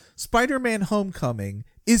movie. Spider-Man Homecoming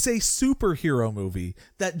is a superhero movie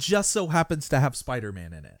that just so happens to have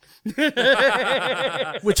Spider-Man in it.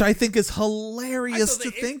 Which I think is hilarious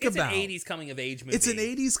to think about. It's an 80s coming of age movie. It's an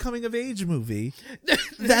 80s coming of age movie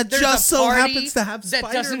that There's just a so party happens to have that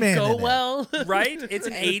doesn't Spider-Man go in it. well. right? It's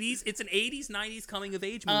an 80s 90s coming of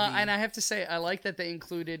age movie. And I have to say, I like that they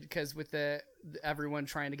included, because with everyone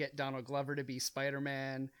trying to get Donald Glover to be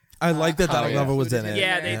Spider-Man. I like that Donald yeah. Glover was in it.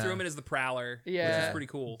 yeah, they threw him in as the Prowler, which Yeah. is pretty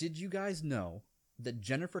cool. Did you guys know that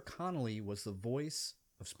Jennifer Connelly was the voice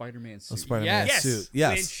of Spider-Man's suit? A Spider-Man Yes, suit. when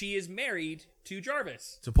Yes. she is married to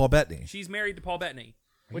Jarvis. To Paul Bettany. She's married to Paul Bettany.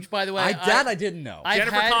 Which, by the way, I didn't know. I've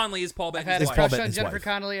Jennifer had- Connelly is Paul I've Bettany's had a It's wife. Paul crush on Bettany's Jennifer wife.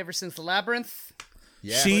 Connelly ever since The Labyrinth.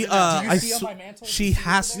 Yeah. She Do you see I on my mantle? she Do you see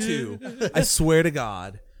has it to. I swear to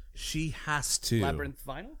God, she has to. Labyrinth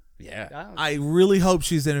vinyl? Yeah. Oh. I really hope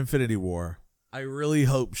she's in Infinity War. I really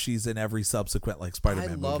hope she's in every subsequent like I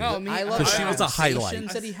Spider-Man love movie. Oh, me- I love Because the she was a highlight.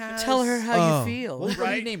 conversations that he has. Tell her how Oh. you feel. What do you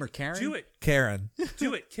Right? name her? Karen? Do it. Karen.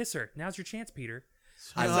 Do it. Kiss her. Now's your chance, Peter.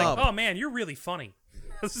 I was up. like, oh man, you're really funny.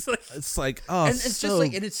 It's just like, It's like, oh, And it's so, just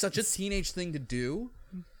like, and it's such a teenage thing to do.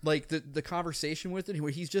 Like the conversation with it,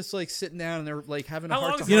 where he's just like sitting down and they're like having a how long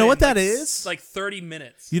heart is to You know it? what that Like, is? Like 30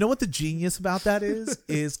 minutes. You know what the genius about that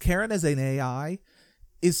is Karen as an AI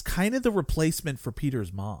is kind of the replacement for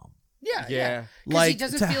Peter's mom. Yeah, Yeah. 'Cause he Like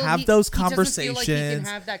doesn't to feel- have he- those he doesn't feel conversations. like he can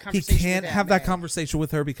have that He conversation can't with have that Aunt May. conversation with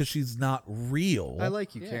her because she's not real. I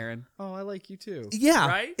like you, Karen. Oh, I like you too. Yeah,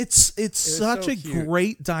 Right? It's such so a cute.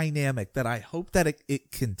 great dynamic that I hope that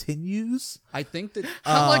it continues. I think that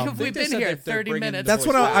How long I have we think they been said here? that they're 30 bringing minutes. the That's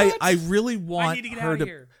what voice- I really want need to get her outta to,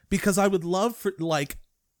 here. because I would love for like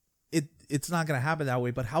it's not going to happen that way,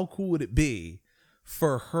 but how cool would it be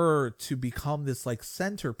for her to become this like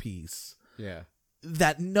centerpiece Yeah.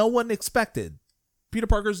 that no one expected? Peter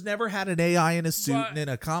Parker's never had an AI in a suit But- and in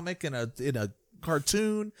a comic and in a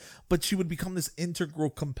cartoon, but she would become this integral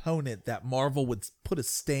component that Marvel would put a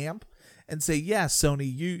stamp and say, "Yeah, Sony,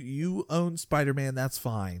 you own Spider-Man, that's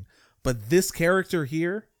fine, but this character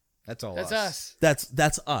here, That's all. That's us.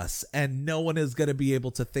 that's us, and no one is going to be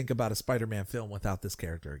able to think about a Spider-Man film without this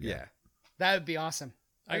character again." Yeah. That would be awesome.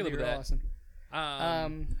 I can That'd live be with real that.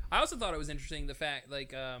 awesome. I also thought it was interesting the fact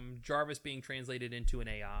like Jarvis being translated into an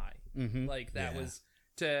AI. Like that was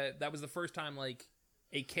the first time like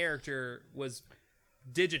a character was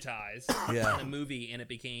digitized Yeah. in a movie and it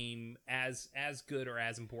became as good or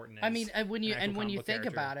as important as I mean, and when you an actual comic book think character.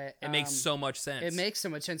 about it, it makes so much sense. It makes so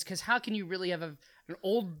much sense, because how can you really have an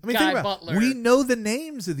old I mean, guy think about it. butler? We know the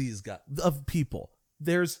names of these guys, of people.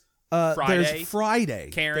 There's Friday,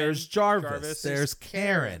 Karen, there's Jarvis, there's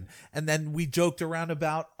Karen, and then we joked around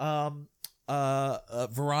about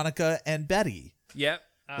Veronica and Betty. Yep.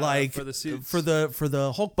 like for the suits. for the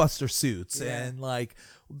Hulkbuster suits, and like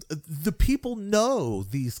the people know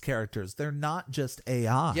these characters. They're not just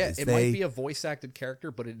AIs. Yeah, it might be a voice acted character,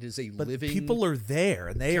 but it is a but living. people are there,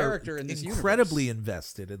 and they are character in this incredibly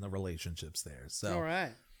invested in the relationships there. So All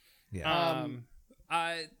right. yeah,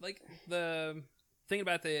 I like the thing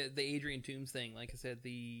about the Adrian Toomes thing. Like I said,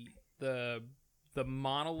 the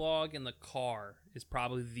monologue in the car is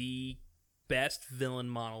probably the best villain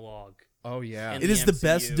monologue. Oh yeah, And it is the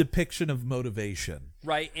best MCU. depiction of motivation.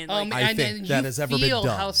 Right, and like I and think then that you has ever been feel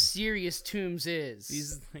done. how serious Toomes is.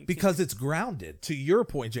 he's like, Because it's grounded. To your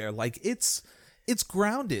point, Jared, like it's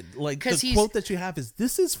grounded. Like 'Cause the he's- quote that you have is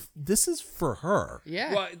this is for her.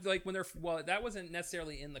 yeah. well, like when that wasn't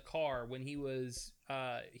necessarily in the car when he was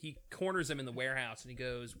he corners him in the warehouse and he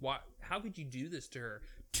goes, "What? How could you do this to her?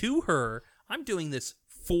 To her? I'm doing this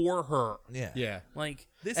for her." Yeah. yeah. Like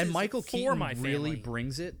this And is Michael for Keaton my really family.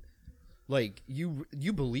 brings it. Like you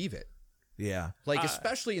believe it. Yeah. Like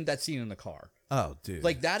especially in that scene in the car. Oh, dude.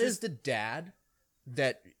 Like that is the dad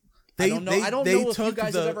that They- I don't know. they- I don't they know if you took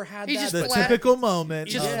guys the- have ever had He that. just the but- flat- typical moment.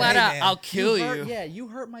 Just of, flat "Hey, out, man, I'll kill you. you. Hurt, yeah, you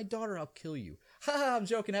hurt my daughter. I'll kill you. Ha! I'm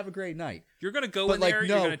joking. Have a great night. You're gonna go But in like, there. no,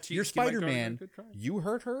 you're gonna you're give my daughter a Spider-Man. good try. You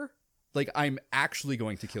hurt her. Like I'm actually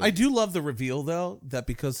going to kill you. I do love the reveal though that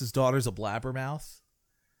because his daughter's a blabbermouth,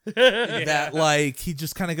 that like he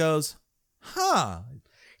just kind of goes, "Huh,"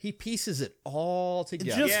 He pieces it all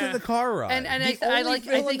together. just in the car ride. and The I only like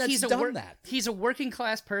I villain think that's he's a done that. he's a working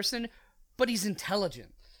class person, but he's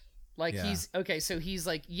intelligent. Like Yeah. he's okay, so he's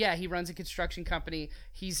like, yeah, he runs a construction company.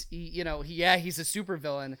 He's he's a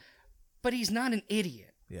supervillain, but he's not an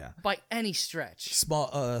idiot yeah. by any stretch.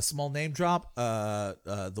 Small name drop.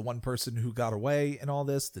 The one person who got away in all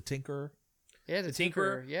this, the Tinkerer. Yeah, the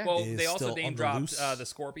Tinkerer. Yeah. Well, is they also still name on the dropped loose. the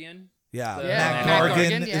Scorpion. Yeah, The- Matt Matt Gargan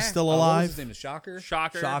Gargan, yeah. is still What was alive. his name? Is Shocker.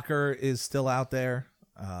 Shocker. Shocker is still out there.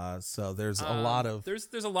 So there's a lot of there's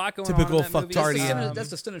a lot going typical on in that movie. fucktardian- That's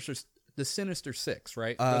the Sinister Six,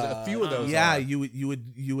 right? There's a few of those. yeah, are.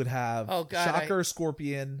 you would have Oh, God, Shocker,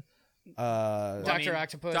 Scorpion. Dr.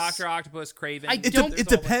 Octopus. Dr. Octopus, Craven. I It, don't- it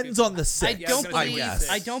depends on the I set. don't gonna say believe guess.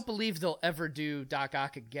 I don't believe they'll ever do Doc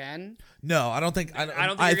Ock again. No, I don't think. I I don't think I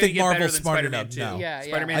you're gonna think get better Marvel's than smart Spider-Man enough. 2. No. Yeah,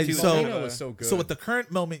 Spider-Man yeah. 2 so- Magneto was so good. So at the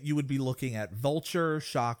current moment, you would be looking at Vulture,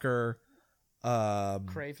 Shocker.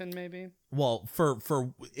 Craven maybe. Well,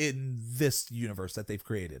 for in this universe that they've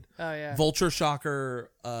created, Oh yeah. Vulture,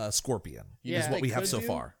 Shocker, Scorpion You know is Yeah. what they we have could so do?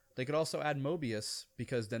 far. They could also add Mobius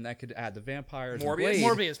because then that could add the vampires. and Morbius?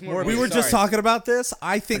 Blade. Morbius. We were just sorry. talking about this.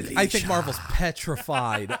 I think Marvel's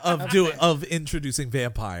petrified of introducing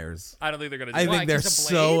vampires. I don't think they're gonna do I that. think they're 'Cause of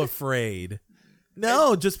so Blade? afraid.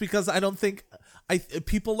 No, just because I don't think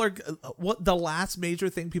people are what the last major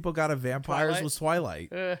thing people got of vampires Twilight? was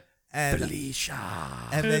Twilight. And Felicia.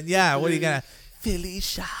 and then yeah, what are you gonna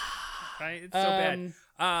Felicia? Right? It's so bad.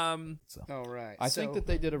 Oh right. I think that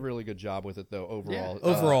they did a really good job with it, though. Overall, Yeah.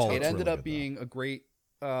 Overall, it it's ended really up good, being a great,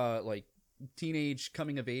 like, teenage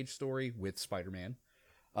coming of age story with Spider-Man.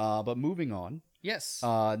 But moving on, yes.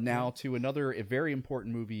 now to another very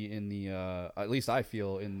important movie in the, at least I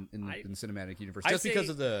feel in the cinematic universe, I'd just because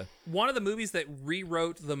say- of the. One of the movies that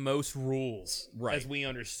rewrote the most rules Right. as we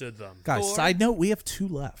understood them. Guys, Thor. side note, we have 2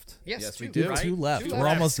 left. Yes, we two, do. We have right? 2 left. Two We're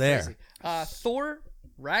left. almost there. Crazy. Thor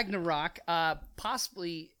Ragnarok.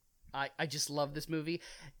 Possibly. I just love this movie.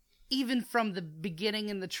 Even from the beginning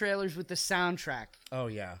in the trailers with the soundtrack, Oh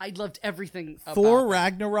yeah, I loved everything. Thor about that.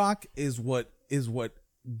 Ragnarok is what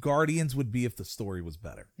Guardians would be if the story was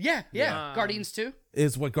better. Yeah. Guardians 2.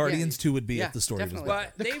 Is what Guardians 2 would be Yeah, if the story definitely. was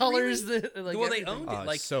better. But The they colors, really, the like well, they everything. owned it.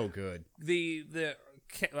 Like so good. the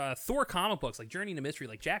Thor comic books, like Journey into Mystery,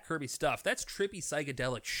 like Jack Kirby stuff. That's trippy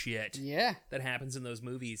psychedelic shit. Yeah. That happens in those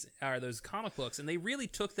movies or those comic books, and they really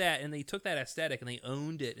took that and they took that aesthetic and they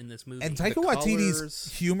owned it in this movie. And Taika The Waititi's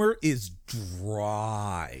colors. humor is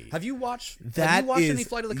dry. Have you watched? That have you watched is any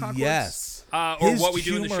Flight of the Conchords? Yes. or His What We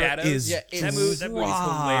Do in the humor Shadows. is Yeah, that movie's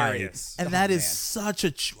dry. hilarious. And Oh, that is man. such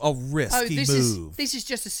a Oh, risky this move. is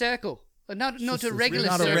just a circle. Not just a a- regular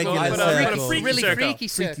not a circle, regular but circle. a Freaky really circle. freaky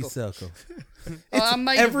circle. Freaky circle. I'm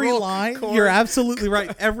made of Every raw line, corn. you're absolutely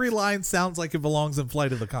right. Every line sounds like it belongs in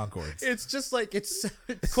Flight of the Conchords. It's just like it's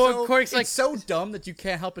Cork's like- so dumb that you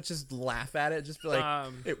can't help but just laugh at it. Just be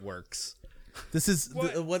like, it works. This is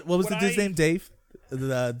What- what was the what dude's I- name? Dave.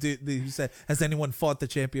 The dude who said, "Has anyone fought the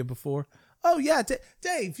champion before?" Oh yeah,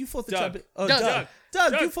 Dave, you fought the Doug. champion. Oh, Doug.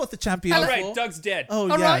 Doug, you fought the champion All before. right, Doug's dead. Oh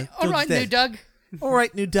All yeah, right, Doug's new dead. Doug. All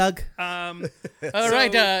right, new Doug. All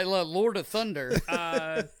right, Lord of Thunder.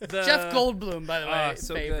 The, Jeff Goldblum, by the way,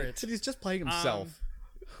 so good. favorite. And he's just playing himself.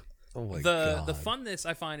 Oh my the god. funness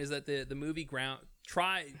I find is that the movie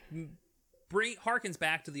harkens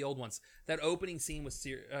back to the old ones. That opening scene with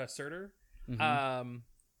Surtur.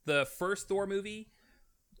 The first Thor movie,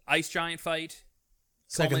 ice giant fight.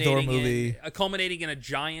 Second Thor movie. Culminating in a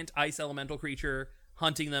giant ice elemental creature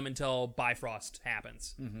hunting them until Bifrost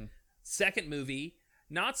happens. Second movie,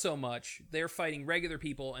 not so much. They're fighting regular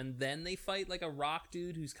people, and then they fight like a rock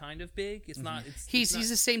dude who's kind of big. It's not. He's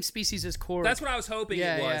the same species as Korg. That's what I was hoping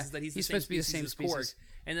Yeah, it was. yeah. Is that he's supposed to be the same as Korg. species.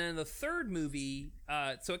 And then in the third movie,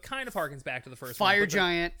 so it kind of harkens back to the first Fire one.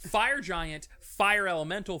 giant. Fire giant, fire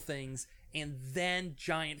elemental things, and then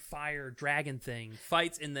giant fire dragon thing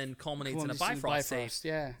fights and then culminates in a Bifrost save.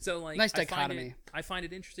 Yeah. So like Nice dichotomy. I find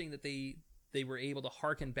it interesting that they were able to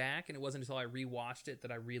harken back, and it wasn't until I rewatched it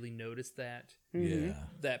that I really noticed that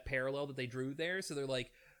that parallel that they drew there. So they're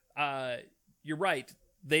like, you're right.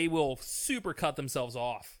 They will super cut themselves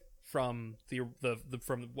off from the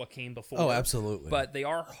from what came before. Oh, absolutely. But they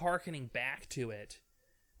are harkening back to it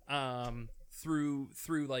through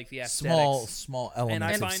like the aesthetics. Small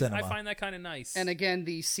elements And of cinema. I find that kind of nice. And again,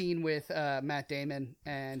 the scene with Matt Damon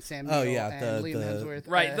and Sam Oh, Neill yeah, and the- Liam Hemsworth.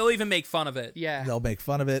 right, they'll even make fun of it. Yeah. They'll make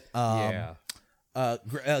fun of it.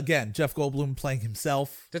 Again, Jeff Goldblum playing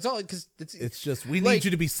himself. That's all because It's just we Like, need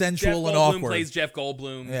you to be Jeff sensual and Goldblum awkward. plays Jeff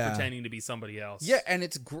Goldblum Yeah. pretending to be somebody else. yeah, and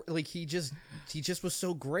it's like he just was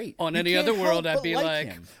so great. On You any can't other world, help I'd be but like-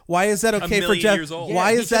 him. Why is that okay for million Jeff? years old. Why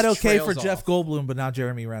Yeah, he is that just okay for trails Jeff off. Goldblum but not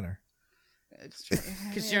Jeremy Renner?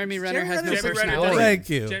 Because Jeremy Renner has no Renner's Jeremy Renner personality. doesn't- Thank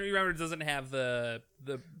you. Jeremy Renner doesn't have the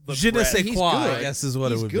Je ne sais breadth. He's quoi, good. I guess is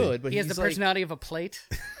what he's it would good, be. but He has the he's like- personality of a plate.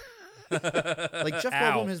 Like Jeff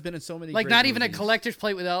Ow. Goldblum has been in so many Like great not even a movies. collector's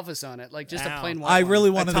plate with Elvis on it. Like just a Ow. plain white I really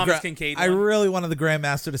one. wanted Thomas Kincaid I one. really wanted the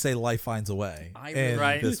Grandmaster to say "Life finds a way" I in really-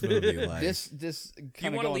 Right. this movie. Like, This You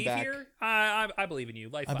kind of want to going leave back. here? I believe in you.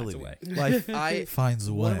 Life I finds believe a way. it. Life I- finds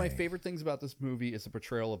a way. One of my favorite things about this movie is the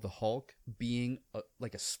portrayal of the Hulk being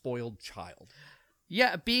like a spoiled child.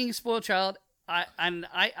 Yeah, being a spoiled child.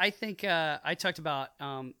 I think I talked about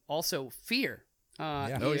also fear. Oh,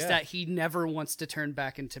 Is yeah. that he never wants to turn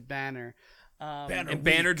back into Banner. And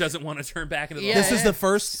Banner doesn't want to turn back into the Yeah. This is Yeah. the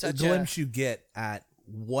first Such glimpse you get at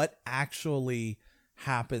what actually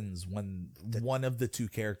happens when one of the two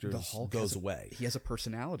characters goes away. He has a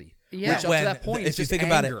personality. Yeah. Which up to that point, if it's you just think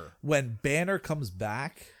about it, anger. when Banner comes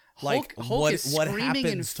back, like Hulk what is what screaming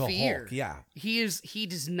happens in to fear. Hulk? Yeah, He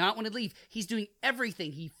does not want to leave. He's doing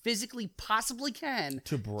everything he physically possibly can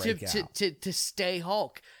To break out. to stay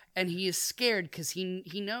Hulk, and he is scared because he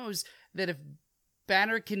knows that if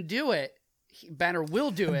Banner can do it, Banner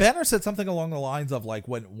will do it. Banner said something along the lines of like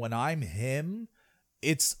when I'm him,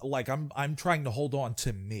 it's like I'm trying to hold on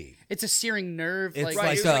to me. It's a searing nerve. It's like, Right,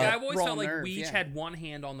 like it was like a I've always raw felt like nerve, we each yeah. had one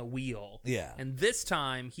hand on the wheel. Yeah. And this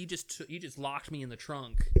time he just locked me in the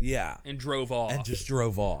trunk Yeah, and drove off. and just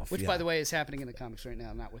drove off. Which, yeah. by the way, is happening in the comics right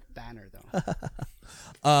now, not with Banner though.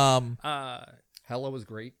 Hella was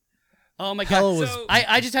great. Oh my Hela god! was- So-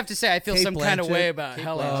 I just have to say I feel Kate some kind of way Blanchett. about Kate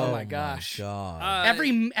Hela. Blanchett. Oh my gosh! God.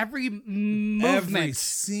 Every movement, Every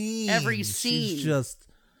scene, Every scene. she's just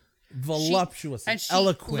voluptuous and she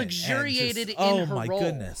eloquent, luxuriated and just, in oh her my role.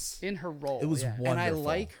 goodness, In her role, it was yeah. wonderful. And I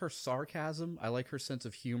like her sarcasm. I like her sense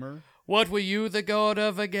of humor. What were you the god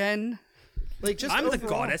of again? Like just I'm the overall.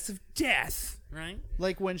 goddess of death, right?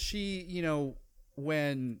 Like when she,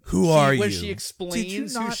 Who are when you? she explains Did you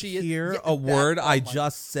not who she is. hear Yeah, a word oh I my-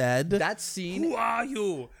 just said? That scene. Who are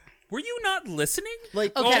you? Were you not listening?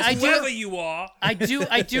 Like Okay, Oh, I do- whoever you are. I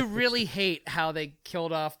do really hate how they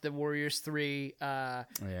killed off the Warriors 3.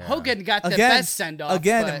 Hogan got the best send off.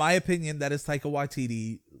 Again, but in my opinion, that is Taika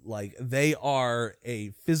Waititi. Like they are a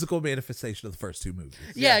physical manifestation of the first two movies.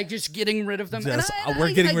 yeah, just getting rid of them. And Just, I-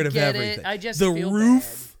 we're getting rid of get it. everything. I just the feel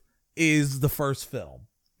roof is the first film.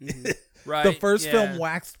 Right. The first yeah. film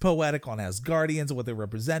waxed poetic on Asgardians and what they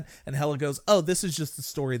represent, and Hela goes, "Oh, this is just the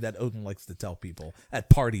story that Odin likes to tell people at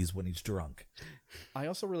parties when he's drunk." I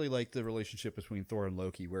also really like the relationship between Thor and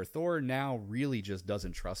Loki, where Thor now really just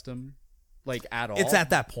doesn't trust him, like at all. It's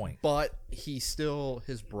at that point. but he's still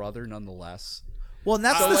his brother nonetheless. Well, and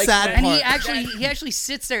that's So, the like, sad And part. he actually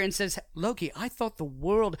sits there and says, "Loki, I thought the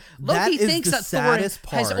world." That Loki is thinks the that Thor saddest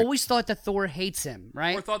has part. always thought that Thor hates him,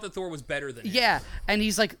 right? Or thought that Thor was better than him. Yeah, and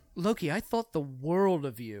he's like, "Loki, I thought the world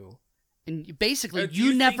of you, and basically, Or do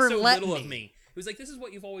you never think so let little me." of me. It was like, this is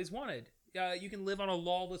what you've always wanted. You can live on a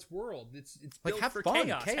lawless world. It's Like, built have for fun,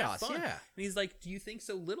 chaos. chaos, Have fun. yeah. And he's like, do you think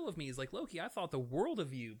so little of me? He's like, Loki, I thought the world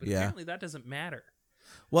of you, but Yeah. apparently that doesn't matter.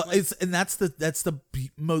 Well, that's the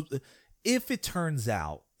most. if it turns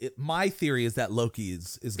out, my theory is that Loki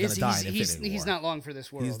is going to die in Infinity War. He's not long for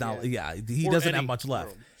this world. He's not. yeah. Yeah, he Or doesn't any have much left.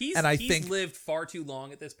 world. I He's think lived far too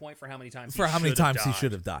long at this point for how many times he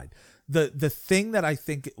should have died. The thing that I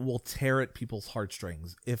think will tear at people's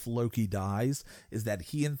heartstrings if Loki dies is that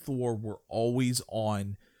he and Thor were always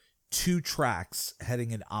on two tracks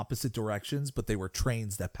heading in opposite directions, but they were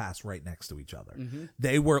trains that passed right next to each other.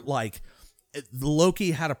 They were like,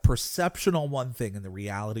 Loki had a perception on one thing and the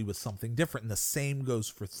reality was something different. And the same goes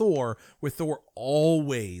for Thor, where Thor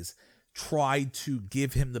always tried to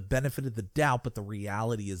give him the benefit of the doubt, but the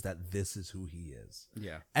reality is that this is who he is.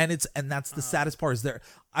 Yeah. And that's the saddest part is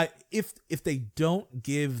if they don't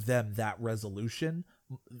give them that resolution,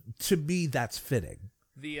 to me that's fitting.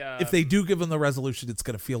 If they do give him the resolution, it's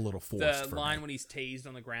going to feel a little forced. The line when he's tased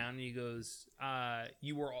on the ground and he goes,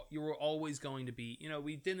 you were always going to be,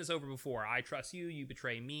 we did this over before. I trust you, you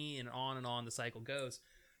betray me, and on the cycle goes.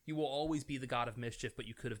 You will always be the god of mischief, but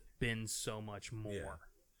you could have been so much more. Yeah.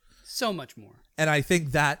 So much more. And I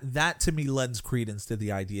think that to me lends credence to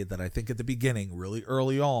the idea that I think at the beginning, really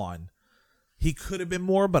early on, he could have been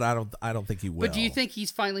more, but I don't think he will. But do you think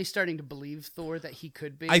he's finally starting to believe Thor that he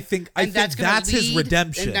could be? I think that's his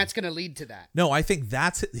redemption. And that's going to lead to that. No, I think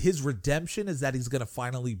that's his redemption is that he's going to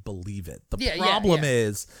finally believe it. The problem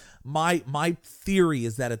is my theory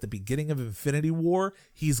is that at the beginning of Infinity War,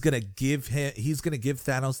 he's going to give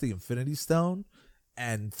Thanos the Infinity Stone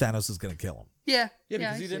and Thanos is going to kill him. Yeah,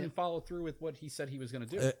 because he didn't follow through with what he said he was going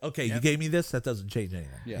to do. Okay, you gave me this. That doesn't change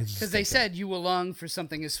anything. Yeah, because they said you will long for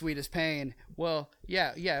something as sweet as pain. Well,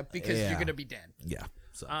 because you're going to be dead. Yeah.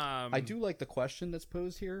 So. I do like the question that's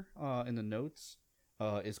posed here in the notes.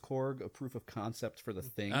 Is Korg a proof of concept for the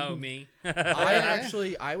Thing? Oh, me.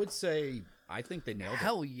 I would say I think they nailed it.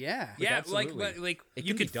 Hell yeah. Yeah, absolutely. like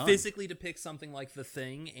you could physically depict something like the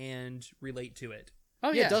Thing and relate to it.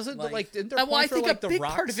 Oh yeah, doesn't isn't there I think like a big the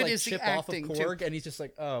rocks part of it like is the chip off of acting, Korg, too. and he's just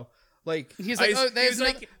like, oh, like he's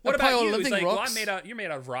like, what about you? He's like, rocks. well, you're made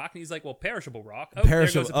out of rock, and he's like, well, perishable rock. Oh,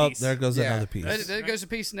 Perishable. There goes a piece. There goes another piece. There goes a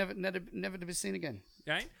piece never to be seen again.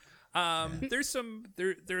 Right. There's some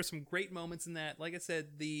great moments in that. Like I said,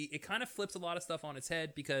 it kind of flips a lot of stuff on its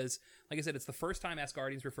head because, like I said, it's the first time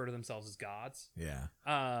Asgardians refer to themselves as gods.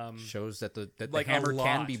 Yeah. Shows that the like hammer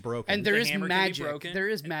can be broken. And there The is hammer can be magic. broken. There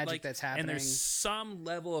is magic that's happening. And there's some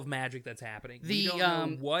level of magic that's happening. The we don't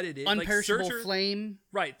know what it is. unperishable Surtur, flame,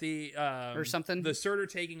 right? The or something. The Surtur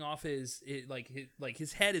taking off his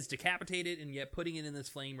head is decapitated, and yet putting it in this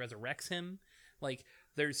flame resurrects him. Like,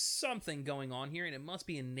 there's something going on here, and it must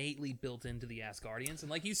be innately built into the Asgardians. And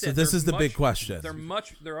like you said, so this is the big question.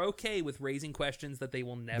 They're okay with raising questions that they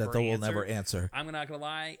will never answer. I'm not gonna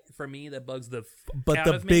lie. For me, that bugs the But out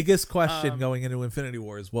the of me. biggest question going into Infinity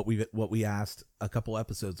War is what we asked a couple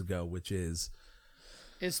episodes ago, which is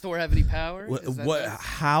Thor have any power?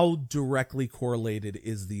 How directly correlated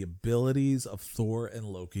is the abilities of Thor and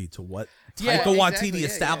Loki to what Yeah, Taika Waititi exactly,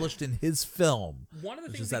 established in his film? One of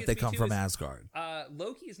the which things is that they come from Asgard.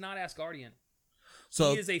 Loki is not Asgardian.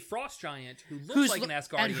 So he is a frost giant who looks like an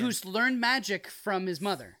Asgardian and who's learned magic from his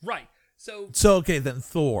mother. Right. So okay, then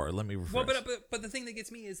Thor. Let me rephrase. Well, but the thing that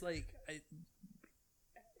gets me is like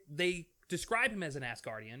they describe him as an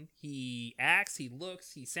Asgardian. He acts, he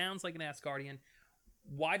looks, he sounds like an Asgardian.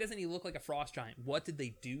 Why doesn't he look like a frost giant? What did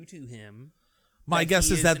they do to him? My guess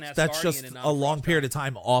is that that's just a long period of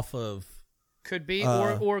time off of. Could be,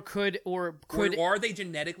 or could are they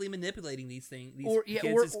genetically manipulating these things?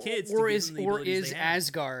 Kids, or is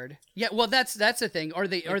Asgard? Yeah, well, that's the thing. Are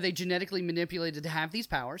they genetically manipulated to have these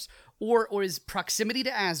powers, or is proximity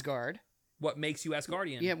to Asgard what makes you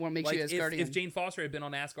Asgardian? Yeah, what makes you Asgardian? If Jane Foster had been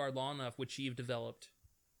on Asgard long enough, would she have developed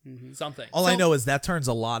something? All I know is that turns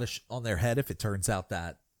a lot of on their head if it turns out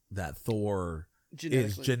that Thor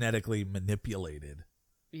is genetically manipulated.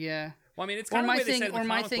 Yeah. Well, I mean, it's kind of my thing. Or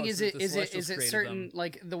my thing is it certain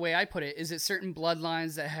like the way I put it is it certain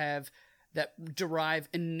bloodlines that derive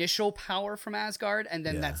initial power from Asgard and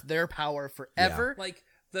then that's their power forever. Yeah. Like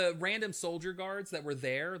the random soldier guards that were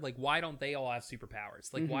there, like why don't they all have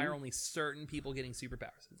superpowers? Like why are only certain people getting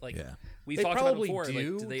superpowers? Like we talked about before.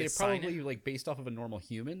 Do. Like, they probably like based off of a normal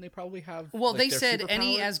human. They probably have. Well, like, they said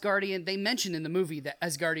any Asgardian. They mentioned in the movie that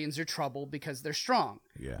Asgardians are trouble because they're strong.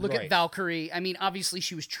 Yeah. Look at Valkyrie. I mean, obviously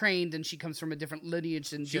she was trained and she comes from a different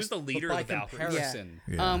lineage than she was the leader of the Valkyrie. Comparison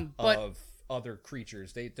but of other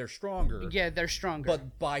creatures, they're stronger. Yeah, they're stronger.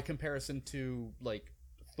 But by comparison to like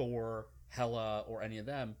Thor, Hela, or any of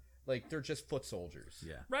them, like they're just foot soldiers.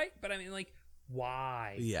 Yeah. Right, but I mean, like,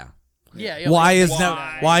 why? Yeah. Yeah. Why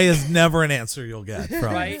is never an answer you'll get from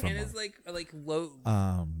right, from and it's like low.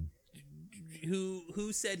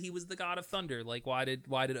 who said he was the god of thunder? Like, why did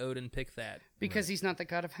Odin pick that? Because he's not the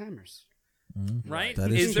god of hammers. Right?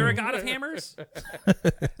 That Is is there a true. god of hammers?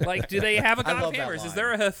 Like, do they have a god of love that hammers? Is line.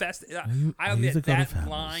 there a Hephaestus? I are you the admit god of that hammers?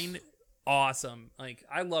 line, awesome. Like,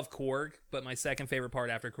 I love Korg, but my second favorite part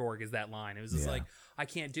after Korg is that line. It was just Yeah. like, I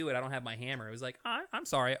can't do it. I don't have my hammer. It was like, I'm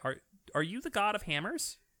sorry. Are you the god of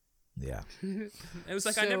hammers? Yeah. It was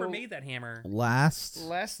like, I never So- made that hammer.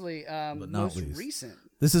 Lastly, not most least. recent.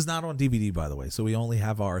 This is not on DVD, by the way, so we only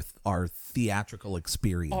have our theatrical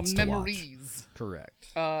experience to watch. Memories. Correct.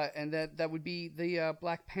 And that would be the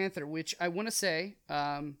Black Panther, which I want to say,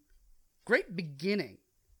 great beginning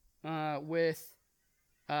with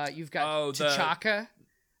you've got T'Chaka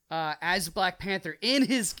as Black Panther in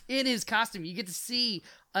his costume. You get to see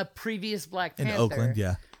a previous Black In Panther Oakland,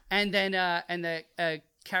 yeah. and then the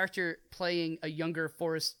character playing a younger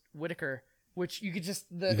Forrest Whitaker, which you could just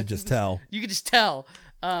tell. You could just tell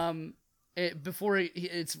before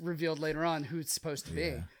it's revealed later on who it's supposed to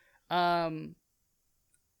be.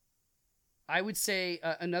 I would say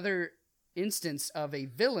another instance of a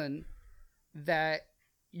villain that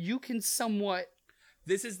you can somewhat.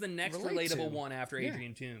 This is the next relate relatable to. one after Yeah.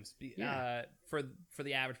 Adrian Toomes. Yeah. For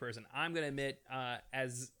the average person, I'm gonna admit,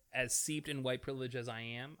 as seeped in white privilege as I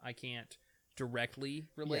am, I can't directly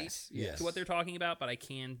relate Yes. to what they're talking about, but I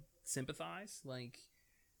can sympathize. Like,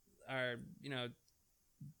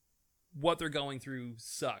 what they're going through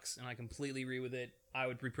sucks, and I completely agree with it. I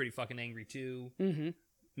would be pretty fucking angry too. Mm-hmm.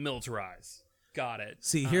 Militarize. Got it.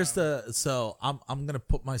 See, here's so I'm gonna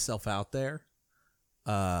put myself out there.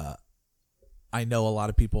 I know a lot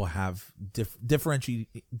of people have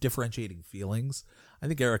differentiating feelings. I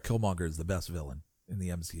think Eric Killmonger is the best villain in the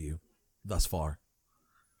MCU thus far.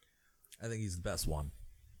 I think he's the best one.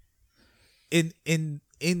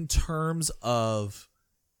 In terms of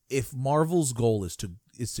if Marvel's goal is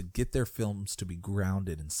to get their films to be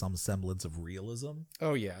grounded in some semblance of realism,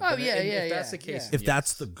 Oh yeah. Oh, Then yeah, if yeah, that's yeah, the case, yeah. if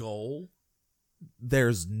that's the goal,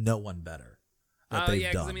 there's no one better that Oh they've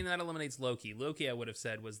yeah, done. because I mean that eliminates Loki. Loki, I would have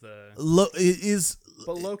said was the. It is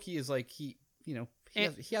But Loki is like he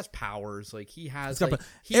has powers. Like he has. It's got Like, po-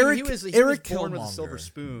 he Eric was Eric born with a Killmonger silver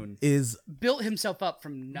spoon. is Built himself up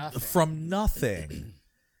from nothing. from nothing.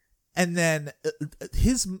 And then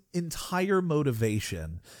his entire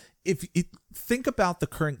motivation, think about the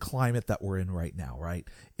current climate that we're in right now, right?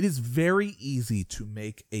 It is very easy to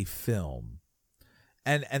make a film.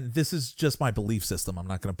 And this is just my belief system. I'm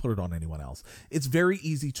not going to put it on anyone else. It's very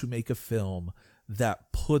easy to make a film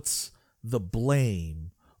that puts the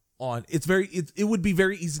blame on. It would be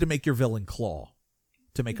very easy to make your villain Claw,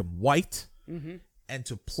 to make him white, and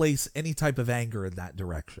to place any type of anger in that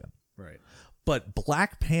direction. Right. But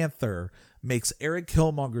Black Panther makes Eric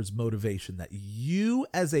Killmonger's motivation that you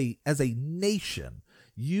as a nation,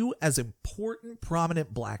 you as important,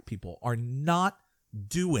 prominent black people are not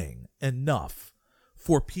doing enough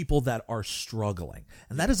for people that are struggling.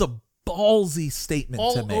 And that is a ballsy statement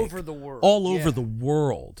All to make. over the world. All over Yeah. the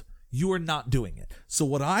world. You are not doing it. So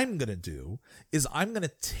what I'm going to do is I'm going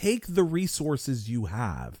to take the resources you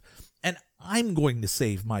have and I'm going to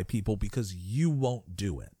save my people because you won't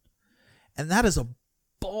do it. And that is a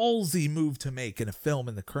ballsy move to make in a film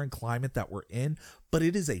in the current climate that we're in, but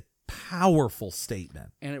it is a powerful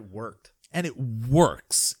statement. And it worked. And it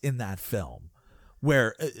works in that film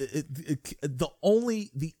where the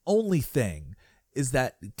only thing is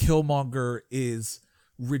that Killmonger is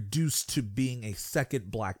reduced to being a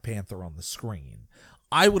second Black Panther on the screen.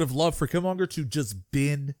 I would have loved for Killmonger to just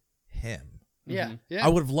been him. Yeah. Yeah. I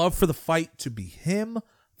would have loved for the fight to be him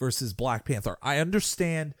versus Black Panther. I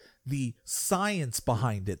understand the science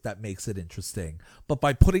behind it that makes it interesting, but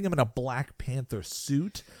by putting him in a Black Panther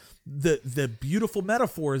suit, the beautiful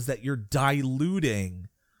metaphor is that you're diluting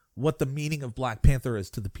what the meaning of Black Panther is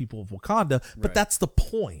to the people of Wakanda, but Right. that's the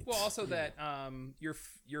point. Well, also that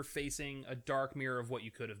you're facing a dark mirror of what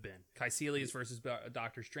you could have been. Caecilius versus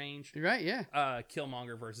Doctor Strange. You're right. Yeah.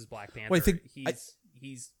 Killmonger versus Black Panther. Well, I think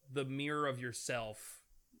he's the mirror of yourself,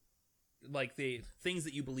 like the things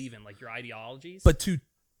that you believe in, like your ideologies. But to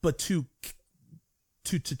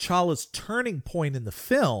T'Challa's turning point in the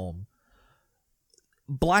film,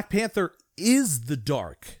 Black Panther is the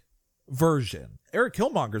dark version. Eric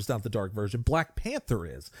Killmonger's not the dark version. Black Panther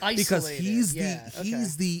is, because Isolated, he's yeah,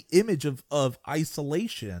 he's the image of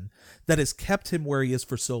isolation that has kept him where he is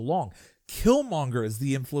for so long. Killmonger is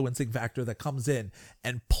the influencing factor that comes in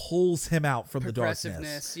and pulls him out from the darkness,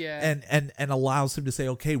 Progressiveness, yeah. and allows him to say,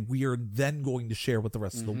 okay, we are then going to share with the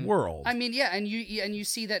rest of the world. I mean, yeah, and you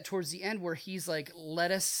see that towards the end where he's like,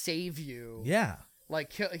 "Let us save you." Yeah.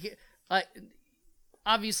 Like,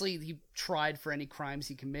 obviously he tried for any crimes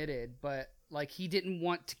he committed, but Like he didn't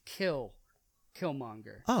want to kill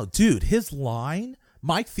Killmonger. Oh, dude, his line,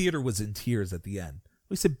 my theater was in tears at the end.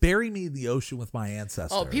 He said, "Bury me in the ocean with my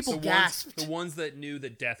ancestors." Oh, people gasped. The ones that knew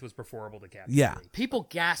that death was preferable to captivity. Yeah. People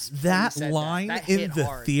gasped. when That he said line That in hit the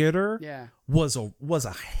hard. theater Yeah. was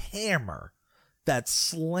a hammer that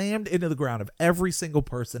slammed into the ground of every single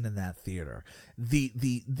person in that theater.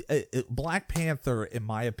 The Black Panther, in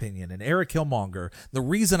my opinion, and Eric Killmonger, the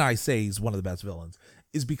reason I say he's one of the best villains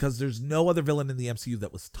is because there's no other villain in the MCU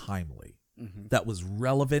that was timely. That was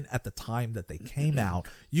relevant at the time that they came out.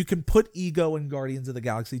 You can put Ego in Guardians of the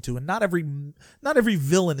Galaxy 2, and not every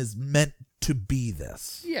villain is meant to be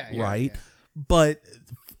this. Yeah, right? yeah. But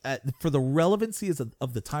for the relevancy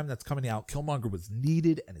of the time that's coming out, Killmonger was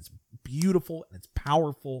needed, and it's beautiful, and it's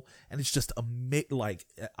powerful, and it's just like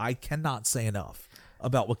I cannot say enough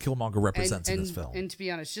about what Killmonger represents in this film. And to be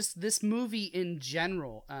honest, just this movie in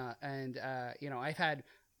general, I've had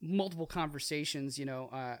multiple conversations,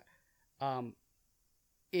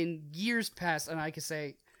 in years past, and I could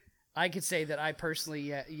say that I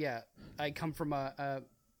personally, I come from a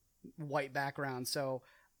white background, so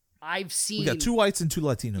I've seen. We got 2 whites and 2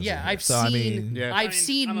 Latinos. Yeah, I've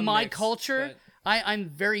seen I'm a mix, culture. but- I'm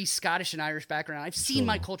very Scottish and Irish background. I've seen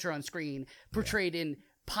my culture on screen portrayed in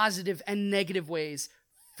positive and negative ways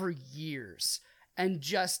for years, and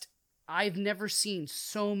just I've never seen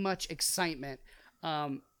so much excitement.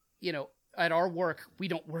 At our work, we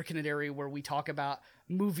don't work in an area where we talk about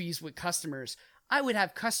movies with customers. I would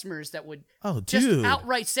have customers that would just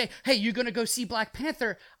outright say, "Hey, you're going to go see Black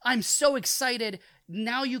Panther. I'm so excited."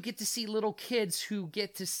 Now you get to see little kids who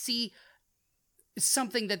get to see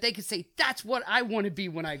something that they could say, "That's what I want to be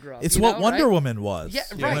when I grow up." It's what Wonder Woman was. Yeah,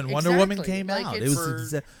 right, When Wonder Woman exactly. came Like, out, it it's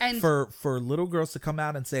was for little girls to come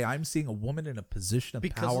out and say, "I'm seeing a woman in a position of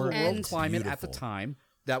Because power." of the world and climate at the beautiful." time,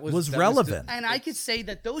 that was relevant. And I could say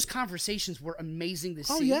that those conversations were amazing to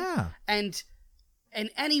see. Oh, yeah. And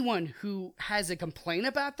anyone who has a complaint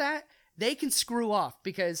about that, they can screw off,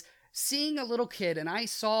 because seeing a little kid, and I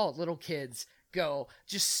saw little kids go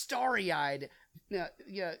just starry-eyed,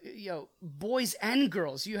 boys and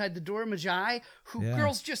girls. You had the Dora Majai, who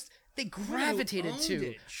girls just they gravitated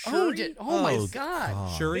to. Owned it. Oh my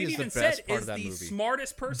god. Shuri They've is the even best said part is of that the movie.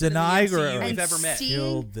 smartest person Denai in the MCU we've And ever met.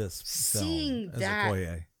 killed this seeing film as that,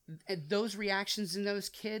 Okoye. and those reactions in those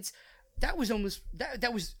kids, that was almost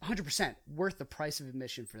that was 100% worth the price of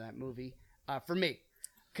admission for that movie, for me,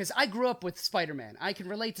 because I grew up with Spider-Man. I can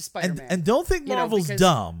relate to Spider-Man. And don't think Marvel's because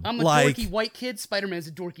dumb. I'm a like, dorky white kid. Spider-Man's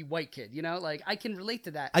a dorky white kid. Like I can relate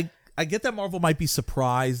to that. I get that Marvel might be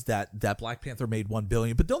surprised that Black Panther made $1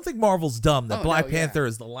 billion, but don't think Marvel's dumb that Black Panther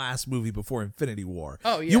is the last movie before Infinity War.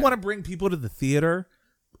 Oh, yeah. You want to bring people to the theater?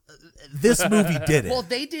 This movie did it. Well,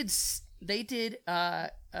 they did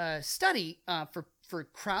a study for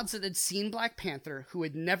crowds that had seen Black Panther who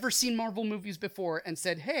had never seen Marvel movies before, and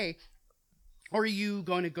said, "Hey, are you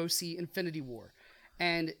going to go see Infinity War?"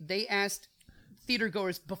 And they asked theater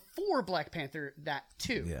goers before Black Panther that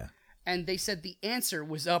too. Yeah. And they said the answer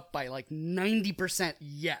was up by like 90%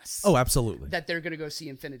 yes. Oh, absolutely. That they're going to go see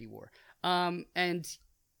Infinity War. And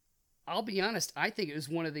I'll be honest, I think it was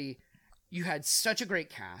you had such a great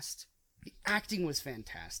cast. The acting was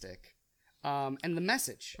fantastic. And the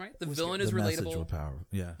message. Right? The villain is the message relatable. was powerful.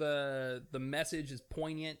 Yeah. The message is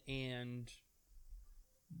poignant and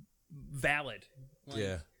valid.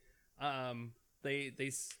 Yeah.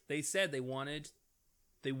 They said they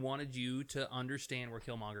wanted you to understand where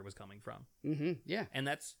Killmonger was coming from. Mm-hmm. Yeah. And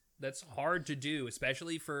that's hard to do,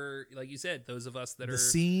 especially for, like you said, those of us that The are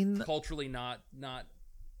scene culturally not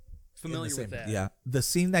familiar with that. Yeah. The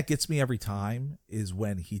scene that gets me every time is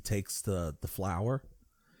when he takes the flower,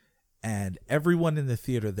 and everyone in the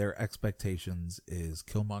theater, their expectations is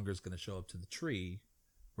Killmonger's going to show up to the tree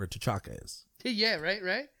where T'Chaka is. Yeah,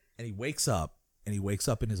 right. And he wakes up in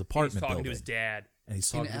his apartment He's talking building. to his dad. And he's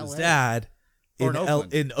talking to his LA. dad Or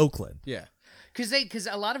in Oakland. Yeah. Because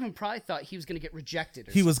a lot of them probably thought he was going to get rejected.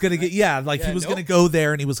 He was going to get, he was going to go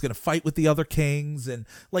there and he was going to fight with the other kings. And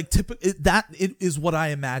like, it is what I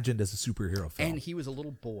imagined as a superhero film. And he was a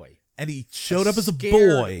little boy. And he showed up as a scared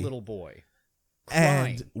boy. little boy.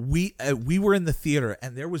 And Crying. we were in the theater,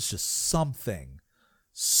 and there was just something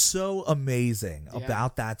so amazing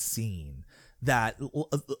about that scene that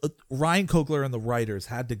Ryan Coogler and the writers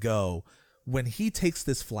had to go, when he takes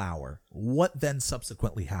this flower, what then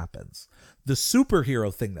subsequently happens? The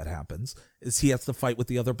superhero thing that happens is he has to fight with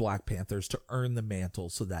the other Black Panthers to earn the mantle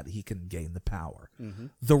so that he can gain the power. Mm-hmm.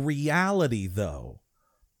 The reality, though,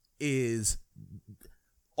 is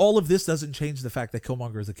all of this doesn't change the fact that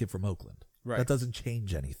Killmonger is a kid from Oakland. Right. That doesn't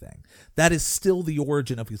change anything. That is still the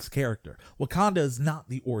origin of his character. Wakanda is not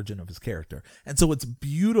the origin of his character. And so it's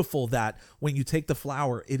beautiful that when you take the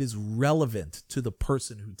flower, it is relevant to the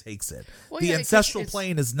person who takes it. Well, the yeah, ancestral it's-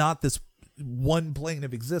 plane is not this one plane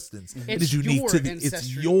of existence. It It's is unique your to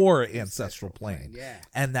it's your ancestral plane. yeah.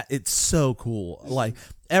 And that it's so cool. Like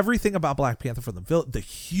everything about Black Panther from the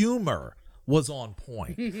humor was on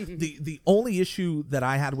point. The only issue that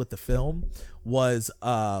I had with the film was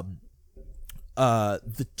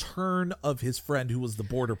the turn of his friend who was the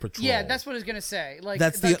border patrol. Yeah, that's what I was gonna say. Like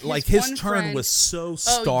That's his one turn friend, was so Oh,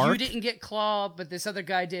 stark. you didn't get Claw, but this other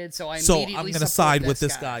guy did, so I So immediately I'm going to support side with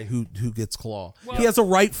this guy who gets Claw. Well- He has a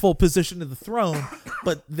rightful position to the throne,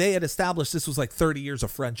 but they had established this was like 30 years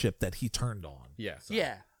of friendship that he turned on. Yeah.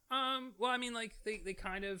 Yeah, Well, I mean, like they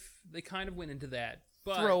kind of went into that,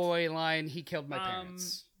 but throwaway line. He killed my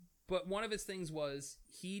parents. But one of his things was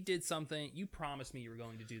he did something. You promised me you were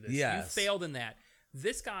going to do this. Yes. You failed in that.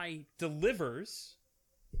 This guy delivers,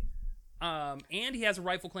 and he has a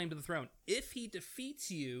rightful claim to the throne. If he defeats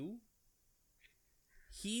you,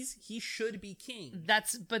 he should be king.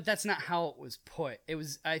 But that's not how it was put. It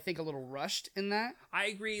was, I think, a little rushed in that. I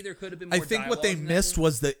agree. There could have been more I think what they dialogue in that missed one.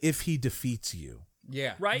 was the if he defeats you.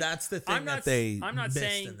 Yeah. Right? That's the thing I'm not, that they I'm not missed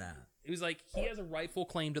saying in that. It was like he has a rightful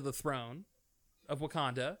claim to the throne of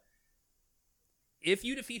Wakanda. If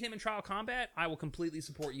you defeat him in trial combat, I will completely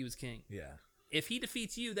support you as king. Yeah. If he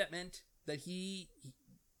defeats you, that meant that he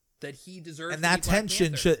deserves. And to that be Black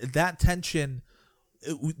tension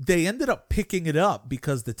Panther. they ended up picking it up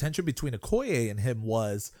because the tension between Okoye and him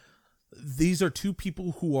was these are two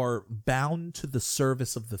people who are bound to the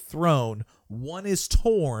service of the throne. One is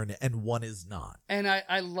torn and one is not. And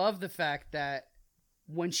I love the fact that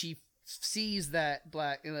when she sees that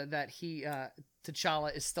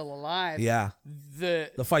T'Challa is still alive, Yeah. the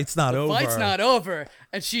Fight's not over. fight's not over,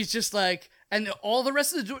 and she's just like, and all the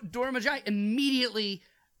rest of the Dora Milaje immediately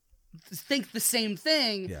think the same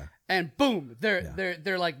thing, Yeah. and boom,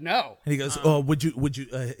 they're like, no. And he goes, "Oh, would you would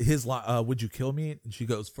you kill me?" And she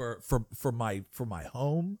goes, "For my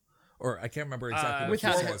home," or I can't remember exactly what she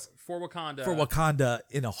Without- says. for Wakanda. For Wakanda,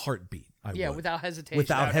 in a heartbeat, I Yeah, would. without hesitation.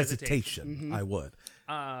 Without Without hesitation. hesitation, I would.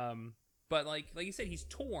 But like you said, he's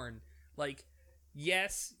torn. Like,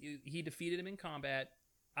 yes, he defeated him in combat.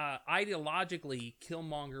 Ideologically,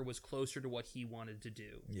 Killmonger was closer to what he wanted to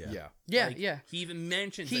do. Yeah. Yeah, Like, yeah. He even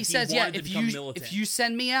mentions He that says, he "Yeah, wanted to if become you militant.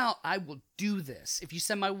 send me out, I will do this. If you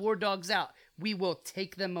send my war dogs out, we will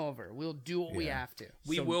take them over. We'll do what we have to."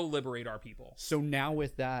 we will liberate our people. So now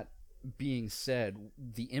with that being said,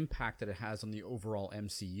 the impact that it has on the overall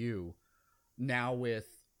MCU, now with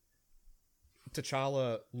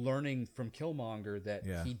T'Challa learning from Killmonger that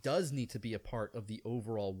Yeah. he does need to be a part of the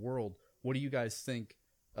overall world, what do you guys think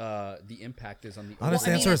the impact is on the Honest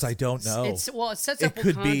overall? answer is I don't know. It sets It up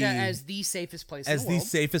could Wakanda be as the safest place as in the the world.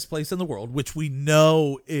 safest place in the world, which we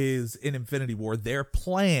know is in Infinity War. Their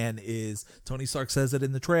plan is, Tony Stark says it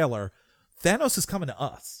in the trailer, Thanos is coming to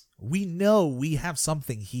us. We know we have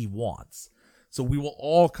something he wants. So we will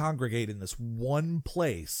all congregate in this one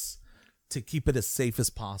place to keep it as safe as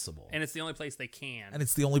possible. And it's the only place they can. And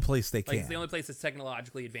it's the only place they like can. it's the only place that's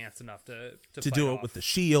technologically advanced enough to to fight do it off. with the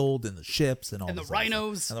shield and the ships and all And the this other stuff.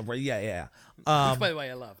 rhinos. And the, yeah. Which, by the way,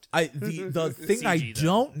 I loved. The thing I CG though.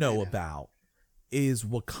 don't know about is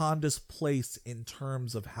Wakanda's place in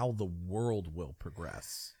terms of how the world will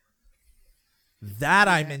progress. That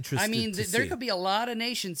I'm interested. I mean, to there see. could be a lot of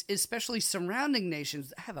nations, especially surrounding nations,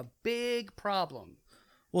 that have a big problem.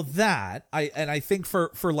 Well, I think for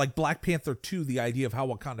like Black Panther 2, the idea of how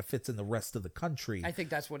Wakanda fits in the rest of the country, I think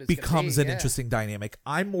that's what it's becomes gonna an be, yeah. interesting dynamic.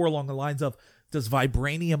 I'm more along the lines of, does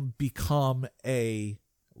vibranium become a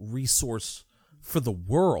resource for the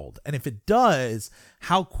world? And if it does,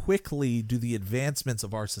 how quickly do the advancements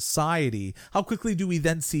of our society, how quickly do we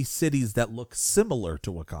then see cities that look similar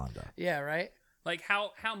to Wakanda? Yeah, right? Like how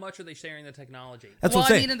much are they sharing the technology? That's Well, what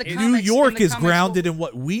I'm I saying. mean, in the New comics- York in the is comics, grounded in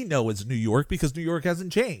what we know as New York because New York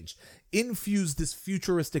hasn't changed. Infuse this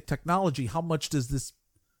futuristic technology. How much does this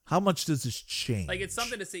change? Like it's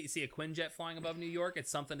something to see a Quinjet flying above New York. It's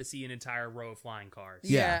something to see an entire row of flying cars.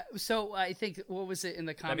 Yeah. So I think, what was it in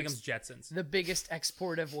the That comics? becomes Jetsons. The biggest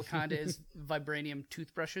export of Wakanda is vibranium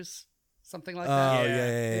toothbrushes, something like Oh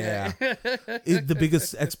that. yeah. The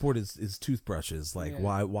biggest export is toothbrushes. Like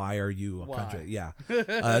Yeah. why are you a Why? country? Yeah.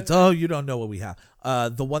 It's you don't know what we have.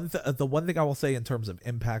 The one thing I will say in terms of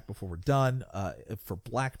impact before we're done, for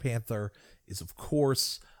Black Panther is of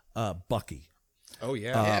course Bucky. Oh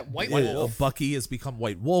yeah. White Wolf. Bucky has become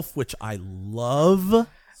White Wolf, which I love.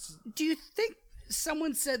 Do you think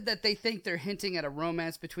Someone said that they think they're hinting at a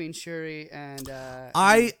romance between Shuri and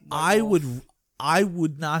I Wolf.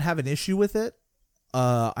 would not have an issue with it.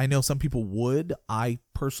 I know some people would. I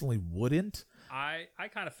personally wouldn't. I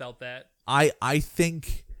kind of felt that. I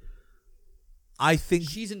think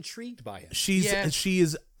She's intrigued by it. she's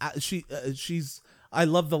I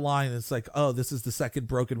love the line. It's like, oh, this is the second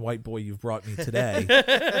broken white boy you've brought me today.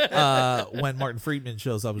 When Martin Friedman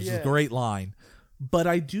shows up, which is a great line. But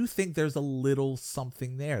I do think there's a little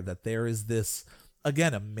something there, that there is this,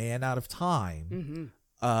 again, a man out of time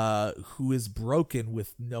who is broken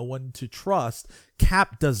with no one to trust.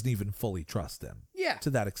 Cap doesn't even fully trust him. Yeah. To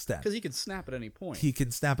that extent. Because he can snap at any point. He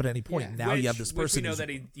can snap at any point. Yeah. Now you have this Which person we know who's- that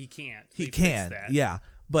he can't. he fixed can, that. yeah.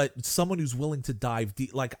 But someone who's willing to dive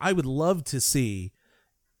deep. Like, I would love to see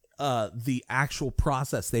the actual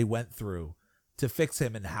process they went through to fix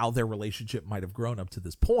him and how their relationship might have grown up to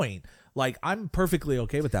this point. Like, I'm perfectly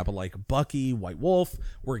okay with that. But like Bucky, White Wolf,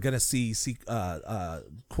 we're gonna see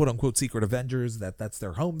quote unquote Secret Avengers. That's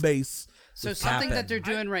their home base. So with something Cap that they're and-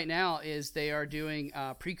 doing right now is they are doing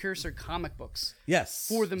precursor comic books yes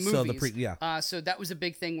for the movies. So the so that was a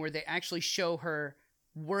big thing where they actually show her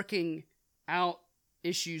working out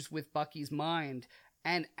issues with Bucky's mind,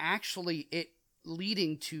 and actually it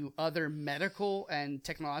leading to other medical and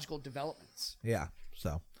technological developments. yeah.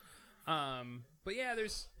 So But yeah,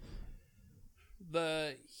 there's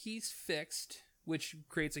he's fixed, which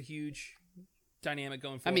creates a huge dynamic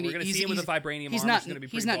going forward. We're going to see him with a vibranium he's arm. not, It's going to be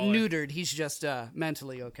he's pretty not baller. neutered. He's just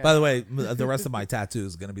mentally okay. by the way, the rest of my tattoo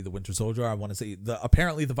is going to be the Winter Soldier. I want to say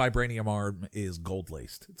apparently the vibranium arm is gold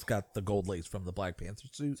laced. It's got the gold lace from the Black Panther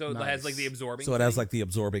suit. So it has like the absorbing. So it has thing? like the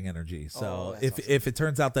absorbing energy. So Oh, that's if it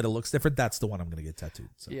turns out that it looks different, that's the one I'm going to get tattooed.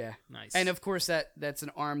 So. yeah, Nice. And of course that's an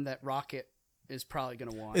arm that Rocket is probably going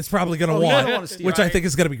to want. It's probably going to Oh, yeah, I want, wanna see which it. I think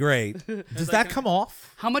is going to be great. Does that come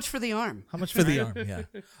off? How much for the arm? How much for the arm? Yeah.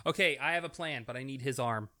 Okay, I have a plan, but I need his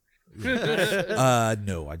arm.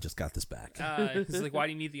 No, I just got this back. It's like, why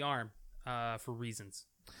do you need the arm? For reasons,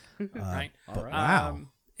 right? All right. Wow.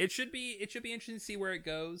 It should be interesting to see where it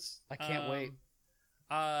goes. I can't wait.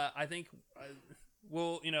 I think,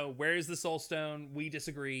 where is the Soul Stone? We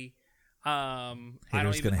disagree. I don't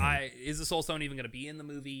Haters even. gonna hate. Is the Soul Stone even going to be in the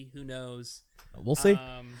movie? Who knows? We'll see.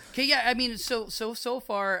 Okay, yeah. I mean, so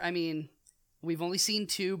far, I mean, we've only seen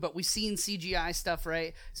 2, but we've seen CGI stuff,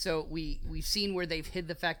 right? So we've seen where they've hid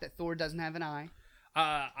the fact that Thor doesn't have an eye.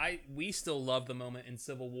 We still love the moment in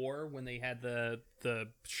Civil War when they had the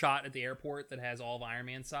shot at the airport that has all of Iron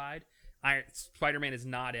Man's side. Spider-Man is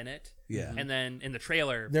not in it. Yeah. And then in the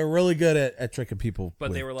trailer, They're really good at tricking people. but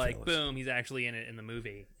with they were like, trailers. boom, he's actually in it in the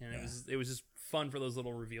movie, and it was just fun for those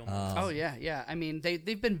little reveal moments. Oh yeah. I mean,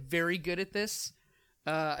 they've been very good at this.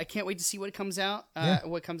 I can't wait to see what comes out.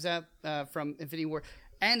 What comes out from Infinity War,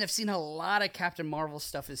 and I've seen a lot of Captain Marvel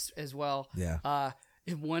stuff as well. Yeah.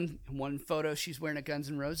 In one photo, she's wearing a Guns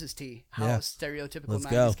N' Roses tee. How Yeah. stereotypical Let's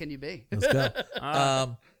 90s go. can you be? Let's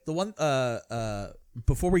go. The one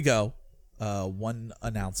before we go, one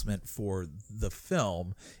announcement for the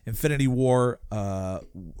film Infinity War.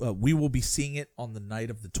 We will be seeing it on the night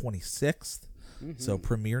of the 26th, so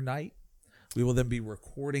premiere night. We will then be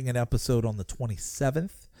recording an episode on the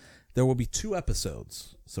 27th. There will be 2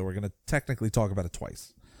 episodes, so we're going to technically talk about it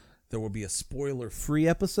twice. There will be a spoiler-free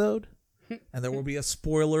episode, and there will be a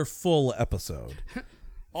spoiler-full episode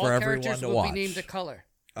All for everyone characters to will watch. be named a color.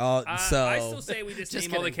 So I still say we just Just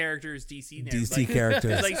name all the kidding. characters DC names. DC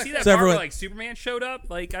characters. Like, see that So part where everyone- like Superman showed up?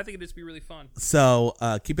 Like, I think it'd just be really fun. So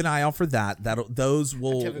keep an eye out for that. Those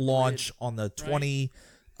will have a launch on the 20.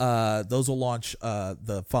 Those will launch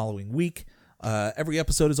the following week. Every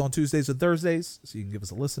episode is on Tuesdays and Thursdays, so you can give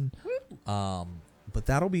us a listen. But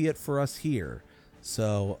that'll be it for us here.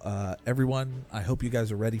 So everyone, I hope you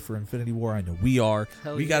guys are ready for Infinity War. I know we are.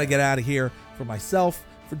 We got to get out of here. For myself,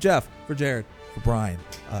 for Jeff, for Jared, for Brian.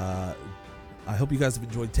 I hope you guys have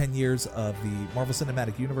enjoyed 10 years of the Marvel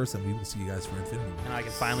Cinematic Universe, and we will see you guys for Infinity War. And I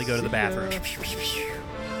can finally go to the bathroom.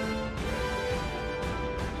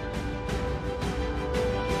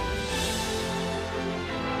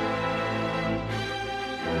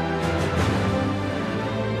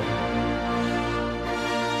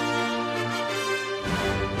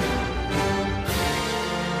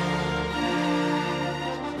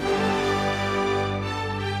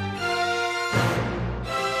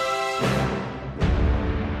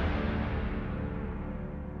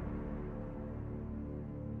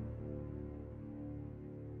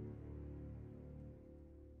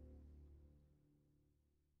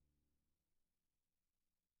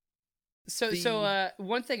 So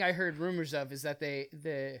one thing I heard rumors of is that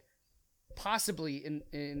they possibly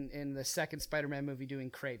in the second Spider-Man movie doing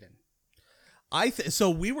Kraven. So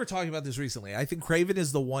we were talking about this recently. I think Kraven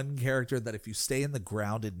is the one character that, if you stay in the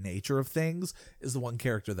grounded nature of things, is the one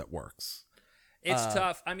character that works. It's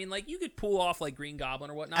tough. I mean, like, you could pull off like Green Goblin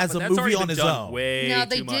or whatnot, As but a that's movie already on been his done own. way Now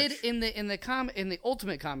they too much. did in the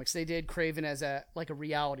Ultimate Comics, they did Kraven as a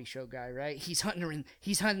reality show guy, right? He's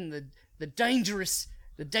hunting the dangerous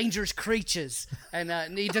creatures,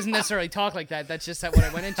 and he doesn't necessarily talk like that. That's just what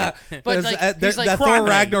I went into. But like, he's like that Thor crime ring.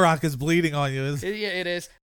 Ragnarok is bleeding on you. Yeah, it is.